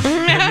that?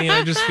 I mean,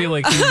 I just feel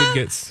like he would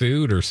get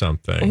sued or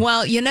something.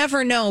 Well, you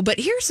never know. But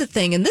here's the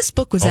thing, and this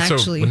book was Also,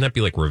 actually... wouldn't that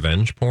be like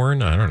revenge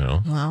porn? I don't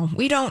know. Well,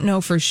 we don't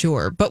know for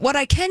sure. But what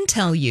I can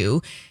tell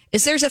you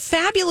is there's a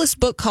fabulous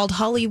book called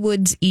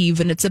Hollywood's Eve,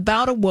 and it's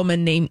about a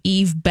woman named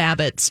Eve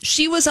Babbitt.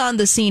 She was on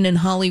the scene in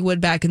Hollywood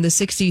back in the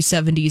 60s,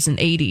 70s, and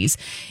 80s.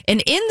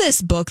 And in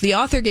this book, the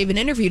author gave an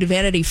interview to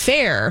Vanity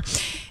Fair,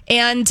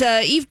 and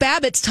Eve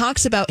Babbitt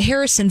talks about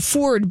Harrison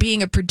Ford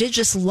being a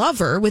prodigious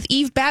lover, with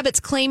Eve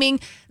Babbitt claiming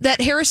that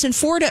Harrison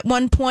Ford at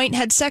one point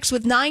had sex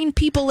with 9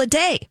 people a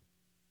day.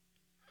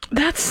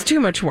 That's too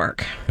much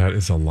work. That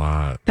is a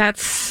lot.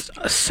 That's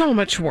so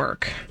much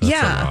work.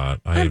 That's a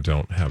lot. I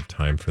don't have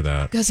time for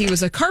that. Because he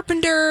was a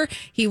carpenter.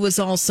 He was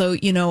also,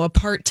 a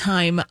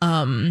part-time...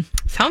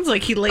 Sounds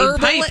like he laid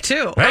pipe,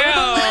 too.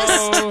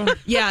 Herbalist.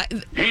 Yeah.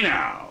 Hey,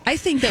 now. I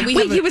think that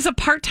he was a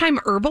part-time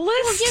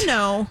herbalist?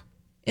 Well,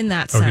 in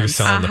that sense. Oh, he was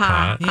selling the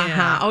pot?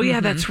 Yeah. Oh,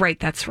 yeah, that's right.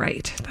 That's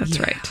right.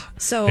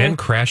 So, and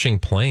crashing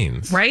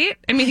planes. Right?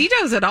 I mean, he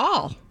does it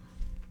all.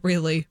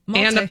 Really?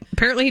 And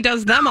apparently he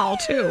does them all,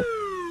 too.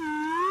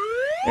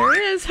 There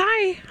he is.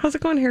 Hi. How's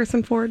it going,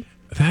 Harrison Ford?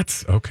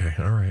 That's okay.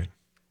 All right.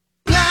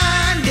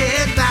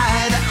 Blinded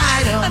by the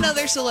item.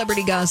 Another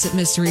celebrity gossip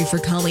mystery for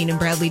Colleen and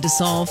Bradley to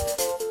solve.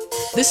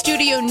 The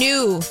studio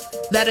knew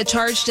that a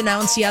charge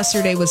announced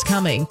yesterday was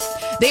coming.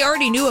 They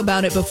already knew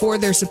about it before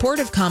their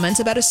supportive comments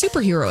about a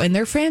superhero in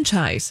their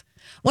franchise.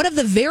 One of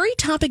the very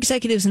top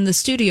executives in the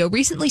studio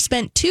recently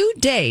spent 2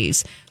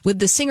 days with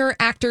the singer,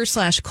 actor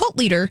 / cult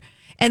leader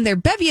and their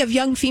bevy of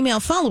young female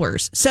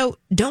followers. So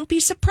don't be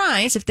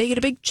surprised if they get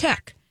a big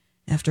check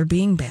after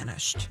being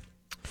banished.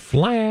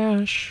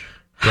 Flash.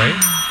 Right?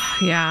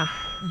 Yeah.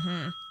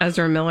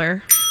 Ezra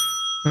Miller.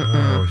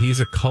 Oh,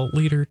 he's a cult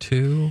leader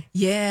too?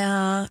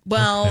 Yeah.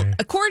 Well, Okay.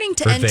 according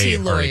to Or NT they are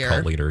a Lawyer,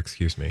 cult leader,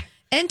 excuse me.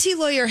 NT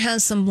Lawyer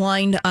has some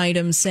blind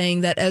items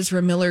saying that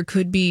Ezra Miller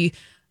could be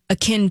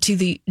akin to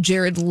the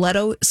Jared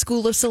Leto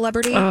school of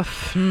celebrity.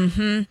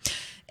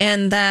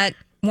 And that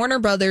Warner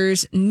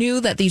Brothers knew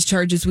that these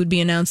charges would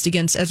be announced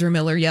against Ezra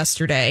Miller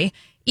yesterday,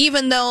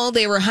 even though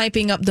they were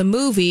hyping up the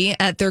movie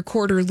at their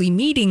quarterly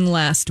meeting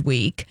last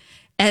week.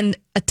 And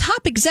a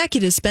top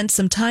executive spent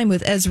some time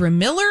with Ezra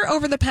Miller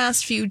over the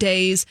past few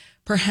days.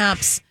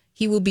 Perhaps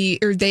he will be,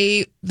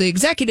 the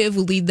executive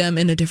will lead them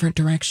in a different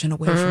direction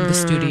away from the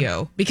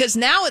studio. Because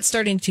now it's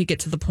starting to get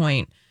to the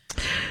point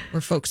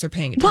where folks are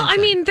paying attention. Well, I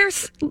mean,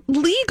 there's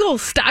legal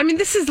stuff. I mean,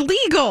 this is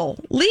legal.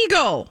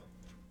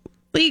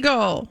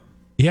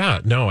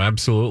 Yeah, no,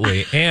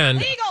 absolutely.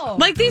 And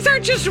Like, these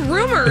aren't just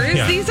rumors.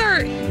 Yeah. These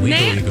are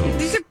Legal.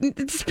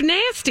 it's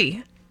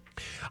nasty.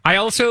 I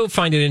also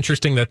find it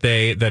interesting that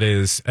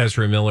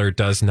Ezra Miller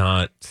does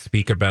not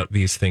speak about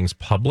these things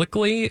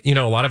publicly.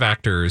 A lot of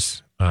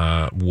actors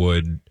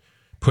would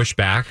push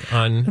back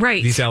on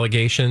these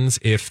allegations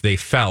if they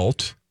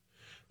felt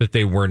that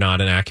they were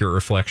not an accurate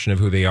reflection of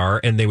who they are,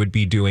 and they would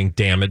be doing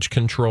damage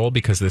control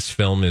because this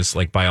film is,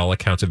 like, by all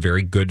accounts, a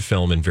very good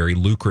film and very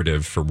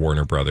lucrative for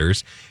Warner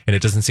Brothers. And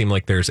it doesn't seem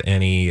like there's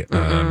any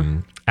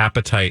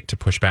appetite to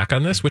push back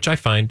on this, which I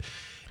find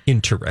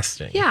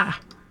interesting. Yeah.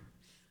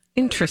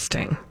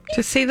 Interesting,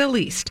 to say the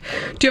least.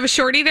 Do you have a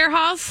shorty there,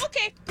 Halls?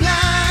 Okay.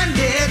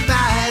 Blinded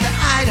by the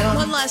item.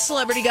 One last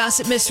celebrity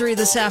gossip mystery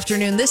this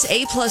afternoon. This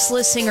A-plus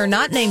list singer,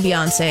 not named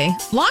Beyonce,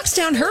 locks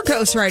down her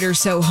ghostwriters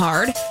so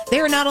hard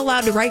they are not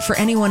allowed to write for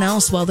anyone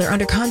else while they're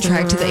under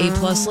contract to the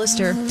A-plus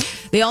lister.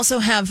 They also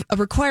have a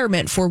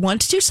requirement for 1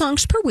 to 2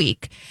 songs per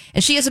week,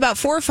 and she has about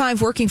 4 or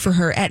 5 working for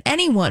her at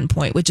any one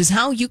point, which is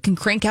how you can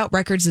crank out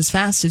records as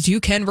fast as you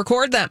can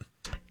record them.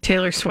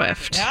 Taylor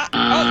Swift. Yeah.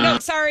 Oh, no,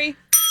 sorry.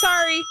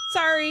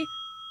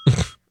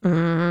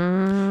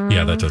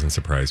 Yeah, that doesn't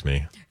surprise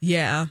me.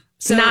 Yeah.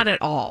 So, Not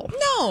at all.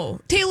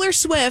 No. Taylor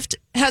Swift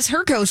has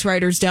her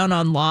ghostwriters down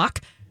on lock.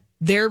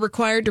 They're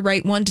required to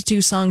write 1 to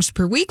 2 songs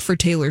per week for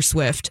Taylor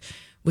Swift,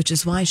 which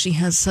is why she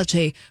has such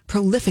a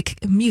prolific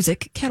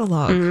music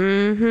catalog.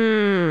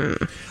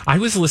 Mm-hmm. I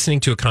was listening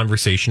to a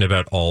conversation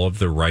about all of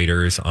the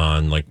writers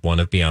on, like, one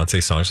of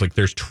Beyonce's songs. Like,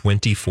 there's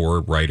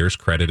 24 writers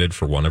credited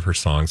for one of her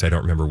songs. I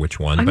don't remember which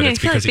one, I but mean, it's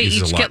I feel because like it they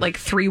uses each a lot. get like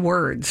 3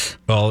 words.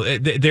 Well,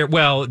 there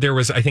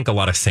was, I think, a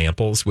lot of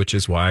samples, which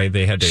is why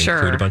they had to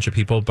include a bunch of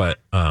people. But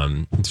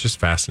it's just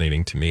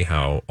fascinating to me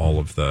how all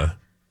of the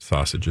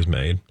sausage is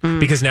made.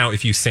 Because now,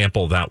 if you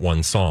sample that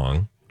one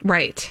song,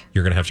 right,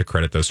 you're going to have to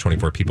credit those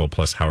 24 people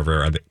plus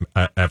however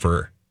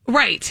ever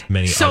right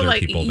many other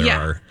people there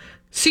are.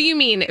 So you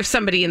mean if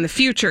somebody in the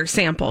future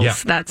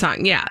samples that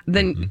song,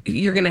 then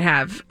you're going to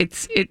have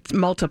it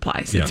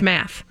multiplies. It's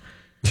math.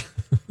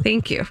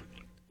 Thank you.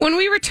 When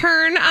we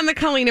return on the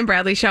Colleen and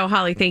Bradley Show,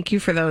 Holly, thank you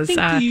for those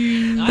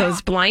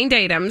blind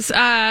items.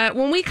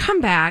 When we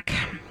come back,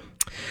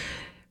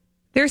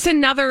 there's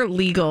another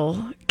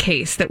legal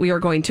case that we are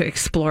going to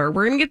explore.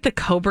 We're going to get the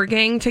Cobra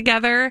Gang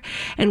together,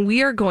 and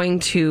we are going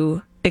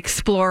to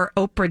explore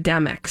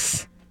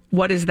Oprah-demics.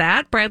 What is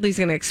that? Bradley's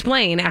going to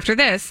explain after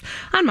this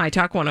on My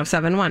Talk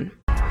 107.1.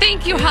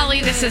 Thank you,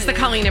 Holly. This is the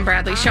Colleen and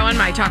Bradley Show on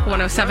My Talk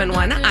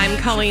 107.1. I'm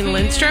Colleen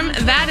Lindstrom.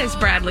 That is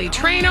Bradley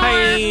Traynor.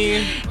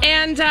 Hi.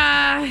 And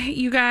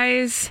you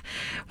guys,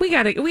 we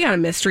got a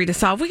mystery to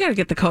solve. We got to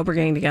get the Cobra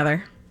Gang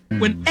together.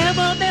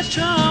 Whenever there's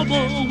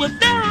trouble, we're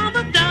there on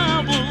the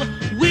double.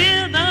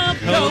 We're the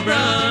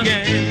Cobra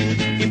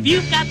Gang. If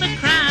you've got the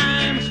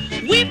crime,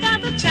 we've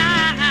got the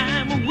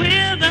time.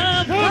 We're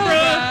the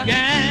Cobra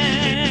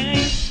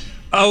Gang.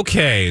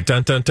 Okay,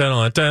 dun dun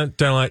dun dun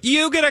dun.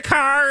 You get a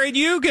car, and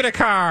you get a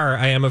car.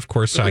 I am, of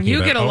course, talking You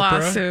about get a Oprah.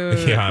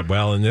 lawsuit. Yeah,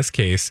 well, in this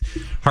case,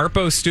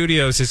 Harpo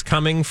Studios is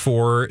coming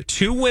for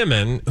 2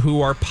 women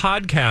who are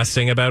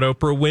podcasting about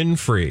Oprah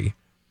Winfrey.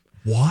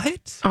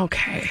 What?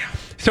 Okay.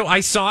 So I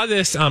saw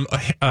this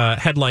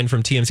headline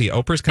from TMZ.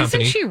 Oprah's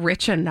company. Isn't she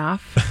rich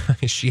enough?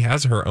 She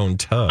has her own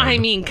tub. I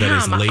mean, come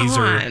on.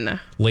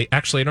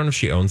 Actually, I don't know if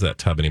she owns that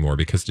tub anymore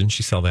because didn't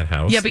she sell that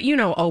house? Yeah, but you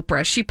know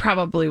Oprah. She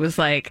probably was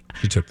like...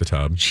 She took the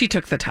tub. She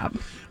took the tub.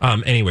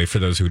 Anyway, for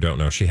those who don't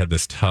know, she had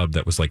this tub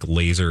that was like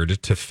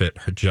lasered to fit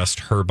just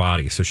her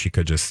body so she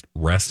could just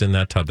rest in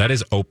that tub. That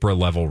is Oprah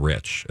level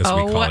rich, as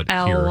we call it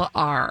here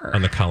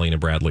on the Colleen and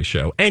Bradley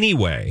Show.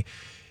 Anyway...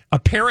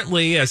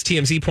 Apparently, as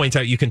TMZ points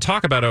out, you can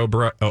talk about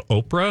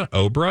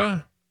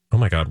Oprah. Oh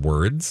my God,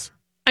 words.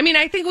 I mean,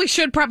 I think we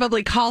should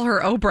probably call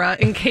her Oprah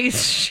in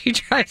case she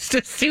tries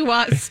to sue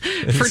us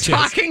for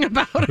talking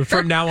about her.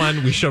 From now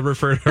on, we shall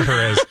refer to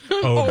her as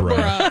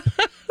Oprah.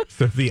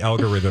 So the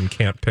algorithm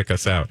can't pick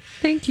us out.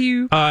 Thank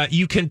you.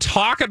 You can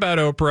talk about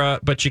Oprah,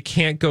 but you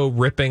can't go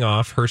ripping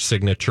off her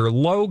signature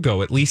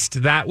logo. At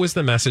least that was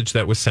the message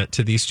that was sent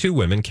to these 2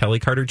 women, Kelly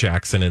Carter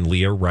Jackson and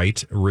Leah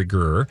Wright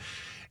Rigueur.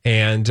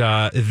 And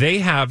they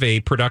have a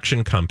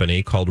production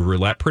company called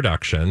Roulette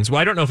Productions. Well,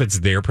 I don't know if it's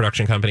their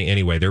production company.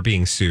 Anyway, they're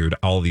being sued,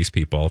 all these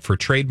people, for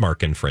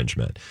trademark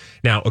infringement.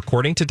 Now,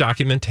 according to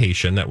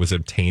documentation that was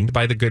obtained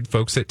by the good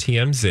folks at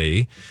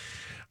TMZ,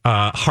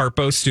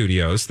 Harpo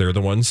Studios, they're the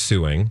ones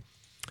suing,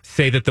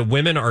 say that the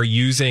women are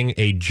using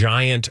a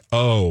giant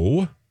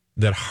O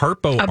that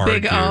Harpo argues.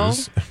 Big O?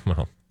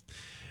 Well,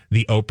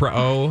 the Oprah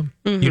O.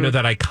 Mm-hmm. You know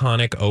that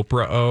iconic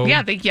Oprah O?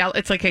 Yeah,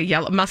 it's like a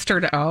yellow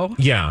mustard O.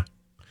 Yeah.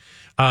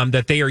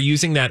 That they are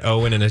using that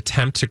O in an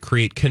attempt to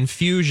create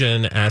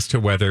confusion as to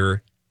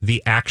whether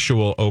the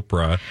actual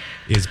Oprah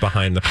is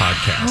behind the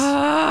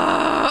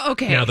podcast.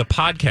 Okay. Now, the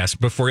podcast,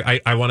 before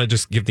I want to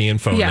just give the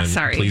info. Yeah, and then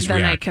sorry. Please then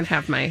react. I can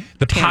have my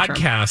The tantrum.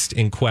 podcast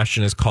in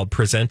question is called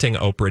Presenting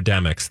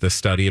Oprah-demics, the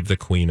study of the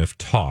Queen of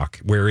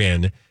Talk,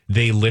 wherein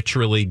they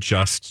literally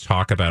just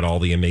talk about all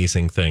the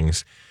amazing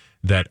things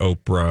that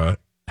Oprah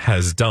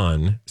has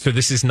done. So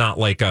this is not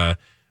like a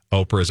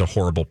Oprah is a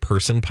horrible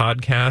person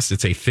podcast.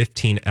 It's a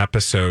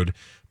 15-episode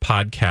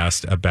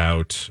podcast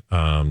about,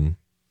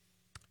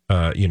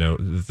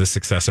 the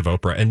success of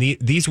Oprah. And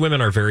these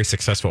women are very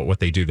successful at what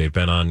they do. They've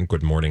been on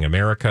Good Morning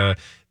America.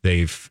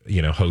 They've,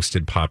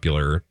 hosted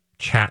popular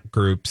chat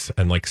groups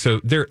and like so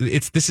there.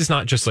 This is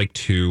not just like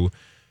two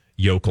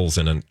yokels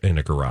in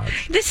a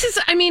garage. This is,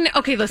 I mean,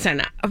 okay,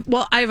 listen.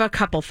 Well, I have a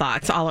couple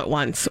thoughts all at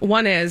once.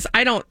 One is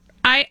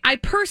I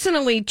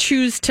personally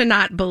choose to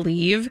not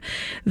believe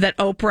that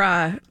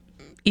Oprah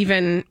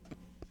even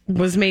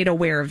was made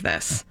aware of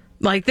this.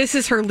 Like, this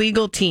is her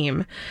legal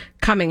team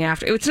coming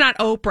after. It's not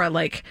Oprah,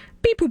 like,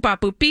 beep, boop, bop,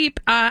 boop, beep.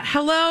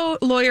 Hello,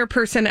 lawyer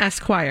person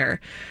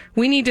Esquire.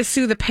 We need to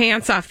sue the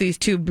pants off these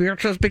two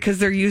bitches because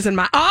they're using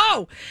my...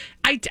 Oh!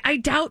 I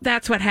doubt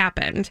that's what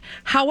happened.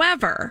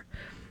 However,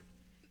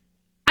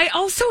 I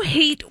also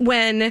hate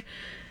when...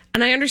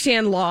 And I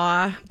understand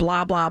law,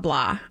 blah, blah,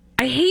 blah.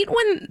 I hate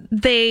when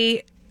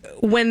the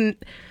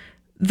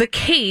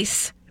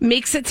case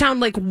makes it sound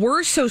like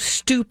we're so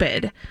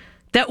stupid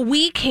that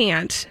we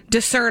can't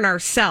discern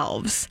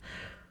ourselves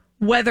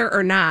whether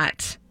or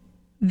not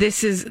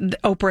this is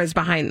Oprah is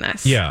behind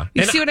this. Yeah.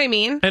 You see what I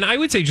mean? And I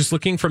would say just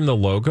looking from the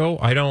logo,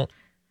 I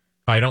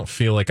don't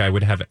feel like I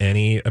would have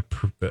any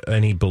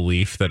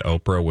belief that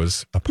Oprah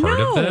was a part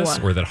of this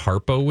or that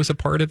Harpo was a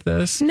part of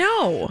this.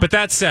 No. But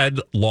that said,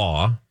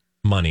 law,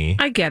 money,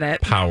 I get it.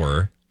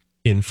 Power,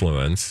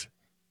 influence.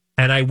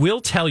 And I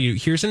will tell you,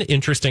 here's an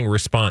interesting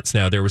response.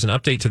 Now, there was an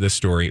update to this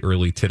story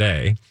early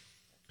today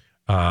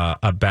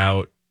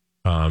about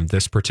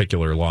this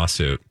particular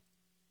lawsuit.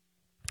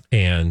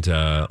 And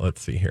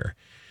let's see here.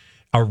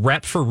 A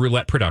rep for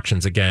Roulette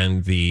Productions,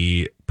 again,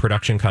 the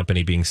production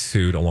company being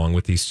sued along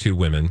with these two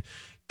women,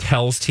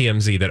 tells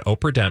TMZ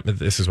that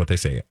this is what they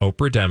say,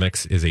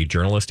 Oprah-demics is a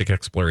journalistic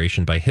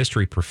exploration by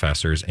history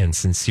professors and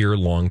sincere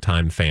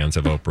longtime fans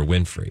of Oprah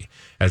Winfrey.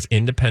 As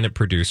independent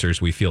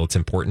producers, we feel it's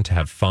important to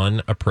have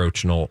fun,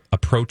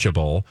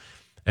 approachable,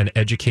 and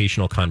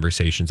educational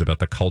conversations about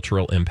the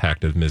cultural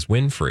impact of Ms.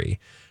 Winfrey.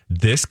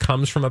 This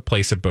comes from a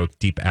place of both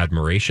deep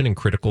admiration and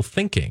critical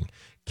thinking.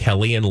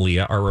 Kelly and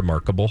Leah are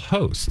remarkable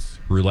hosts.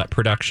 Roulette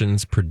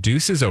Productions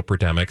produces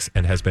Oprah-demics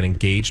and has been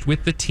engaged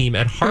with the team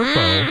at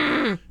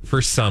Harpo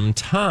for some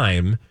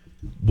time.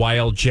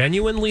 While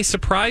genuinely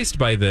surprised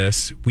by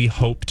this, we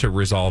hope to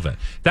resolve it.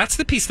 That's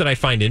the piece that I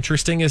find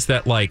interesting is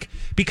that, like,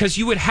 because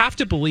you would have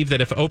to believe that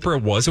if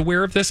Oprah was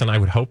aware of this, and I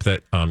would hope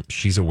that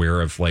she's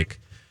aware of, like,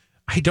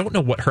 I don't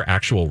know what her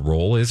actual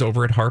role is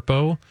over at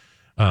Harpo,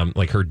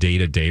 like her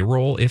day-to-day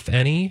role, if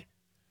any.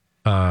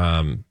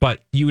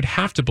 But you would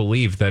have to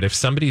believe that if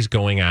somebody's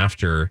going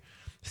after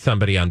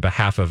somebody on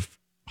behalf of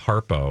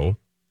Harpo,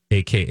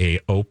 aka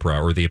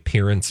Oprah, or the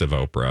appearance of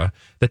Oprah,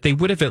 that they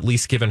would have at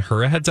least given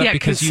her a heads up,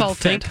 because you'd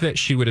think that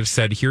she would have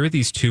said, here are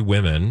these two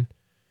women,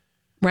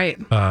 right?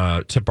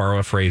 To borrow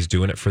a phrase,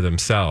 doing it for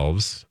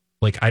themselves.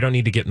 Like, I don't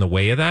need to get in the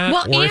way of that.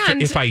 Well, or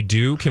if I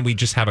do, can we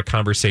just have a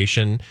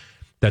conversation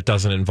that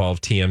doesn't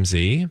involve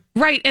TMZ?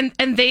 Right.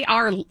 And they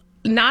are...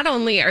 Not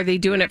only are they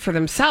doing it for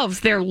themselves,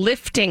 they're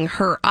lifting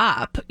her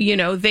up. You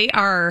know, they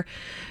are...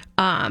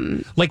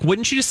 like,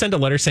 wouldn't you just send a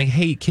letter saying,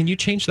 hey, can you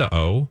change the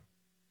O?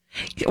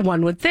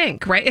 One would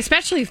think, right?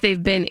 Especially if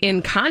they've been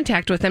in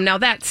contact with them. Now,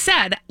 that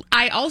said,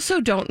 I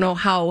also don't know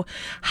how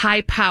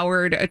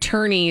high-powered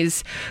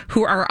attorneys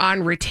who are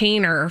on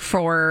retainer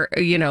for,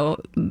 you know,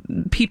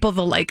 people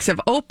the likes of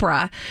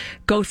Oprah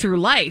go through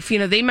life. You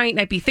know, they might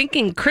not be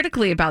thinking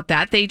critically about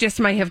that. They just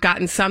might have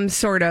gotten some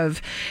sort of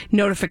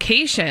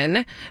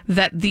notification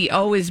that the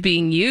O is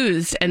being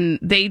used, and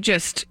they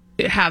just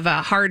have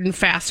a hard and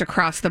fast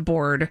across the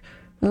board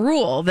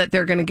rule that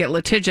they're going to get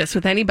litigious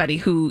with anybody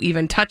who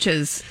even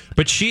touches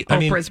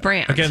Oprah's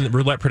brand. Again,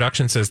 Roulette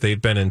Productions says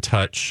they've been in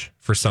touch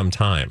for some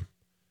time.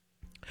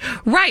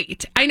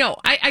 Right. I know.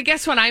 I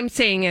guess what I'm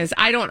saying is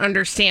I don't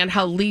understand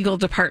how legal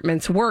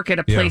departments work at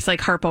a place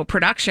like Harpo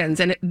Productions.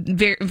 And it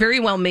very, very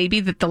well may be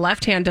that the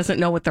left hand doesn't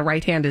know what the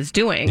right hand is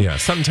doing. Yeah,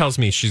 something tells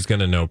me she's going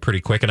to know pretty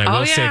quick. And I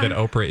will say that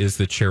Oprah is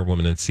the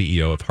chairwoman and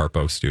CEO of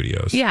Harpo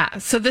Studios. Yeah,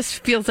 so this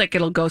feels like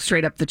it'll go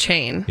straight up the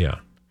chain. Yeah.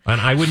 And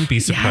I wouldn't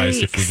be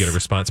surprised if we get a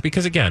response,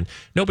 because, again,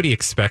 nobody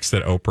expects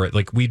that Oprah,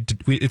 like, we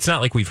it's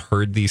not like we've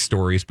heard these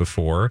stories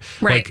before.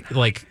 Right.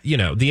 Like, you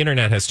know, the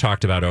internet has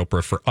talked about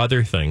Oprah for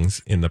other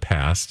things in the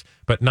past,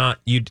 but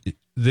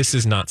this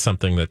is not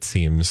something that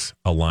seems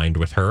aligned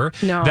with her.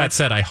 No. That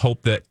said, I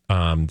hope that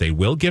they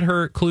will get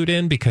her clued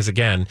in, because,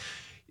 again,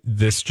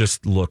 this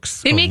just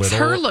looks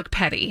her look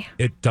petty.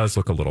 It does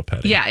look a little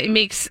petty. Yeah, it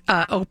makes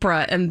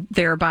Oprah and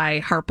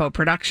thereby Harpo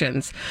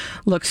Productions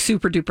look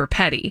super duper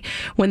petty.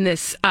 When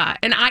this,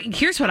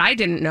 here's what I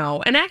didn't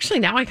know, and actually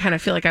now I kind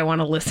of feel like I want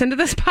to listen to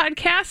this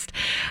podcast.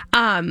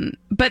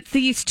 But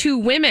these two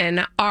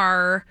women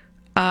are...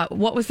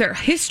 what was their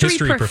history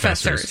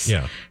professors?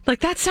 Yeah. Like,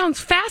 that sounds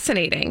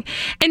fascinating.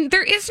 And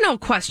there is no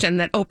question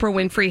that Oprah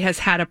Winfrey has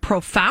had a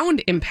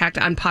profound impact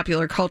on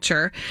popular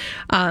culture,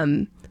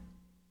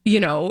 you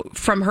know,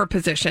 from her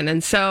position.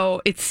 And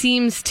so it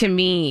seems to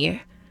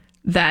me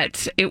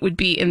that it would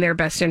be in their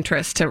best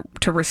interest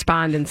to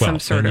respond in some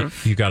sort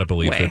of you got to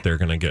believe that they're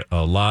going to get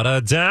a lot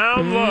of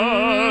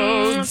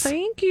downloads.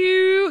 Thank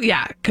you.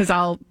 Yeah, because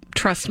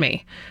trust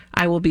me,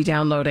 I will be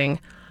downloading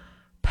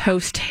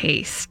post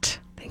haste.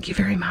 Thank you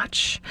very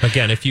much.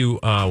 Again, if you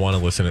want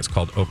to listen, it's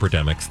called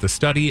Oprah-demics, the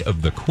study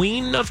of the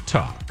Queen of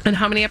Talk. And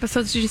how many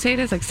episodes did you say it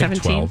is? Like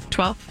 17?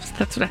 12?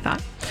 That's what I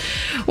thought.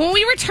 When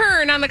we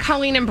return on the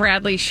Colleen and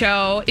Bradley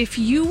show, if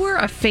you were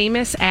a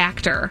famous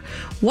actor,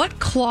 what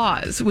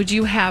clause would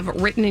you have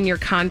written in your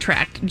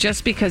contract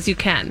just because you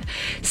can?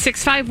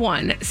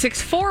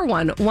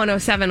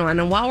 651-641-1071.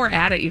 And while we're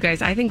at it, you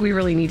guys, I think we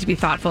really need to be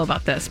thoughtful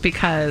about this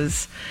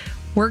because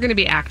we're going to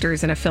be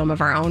actors in a film of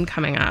our own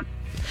coming up.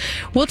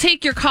 We'll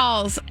take your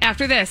calls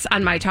after this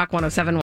on My Talk 1071.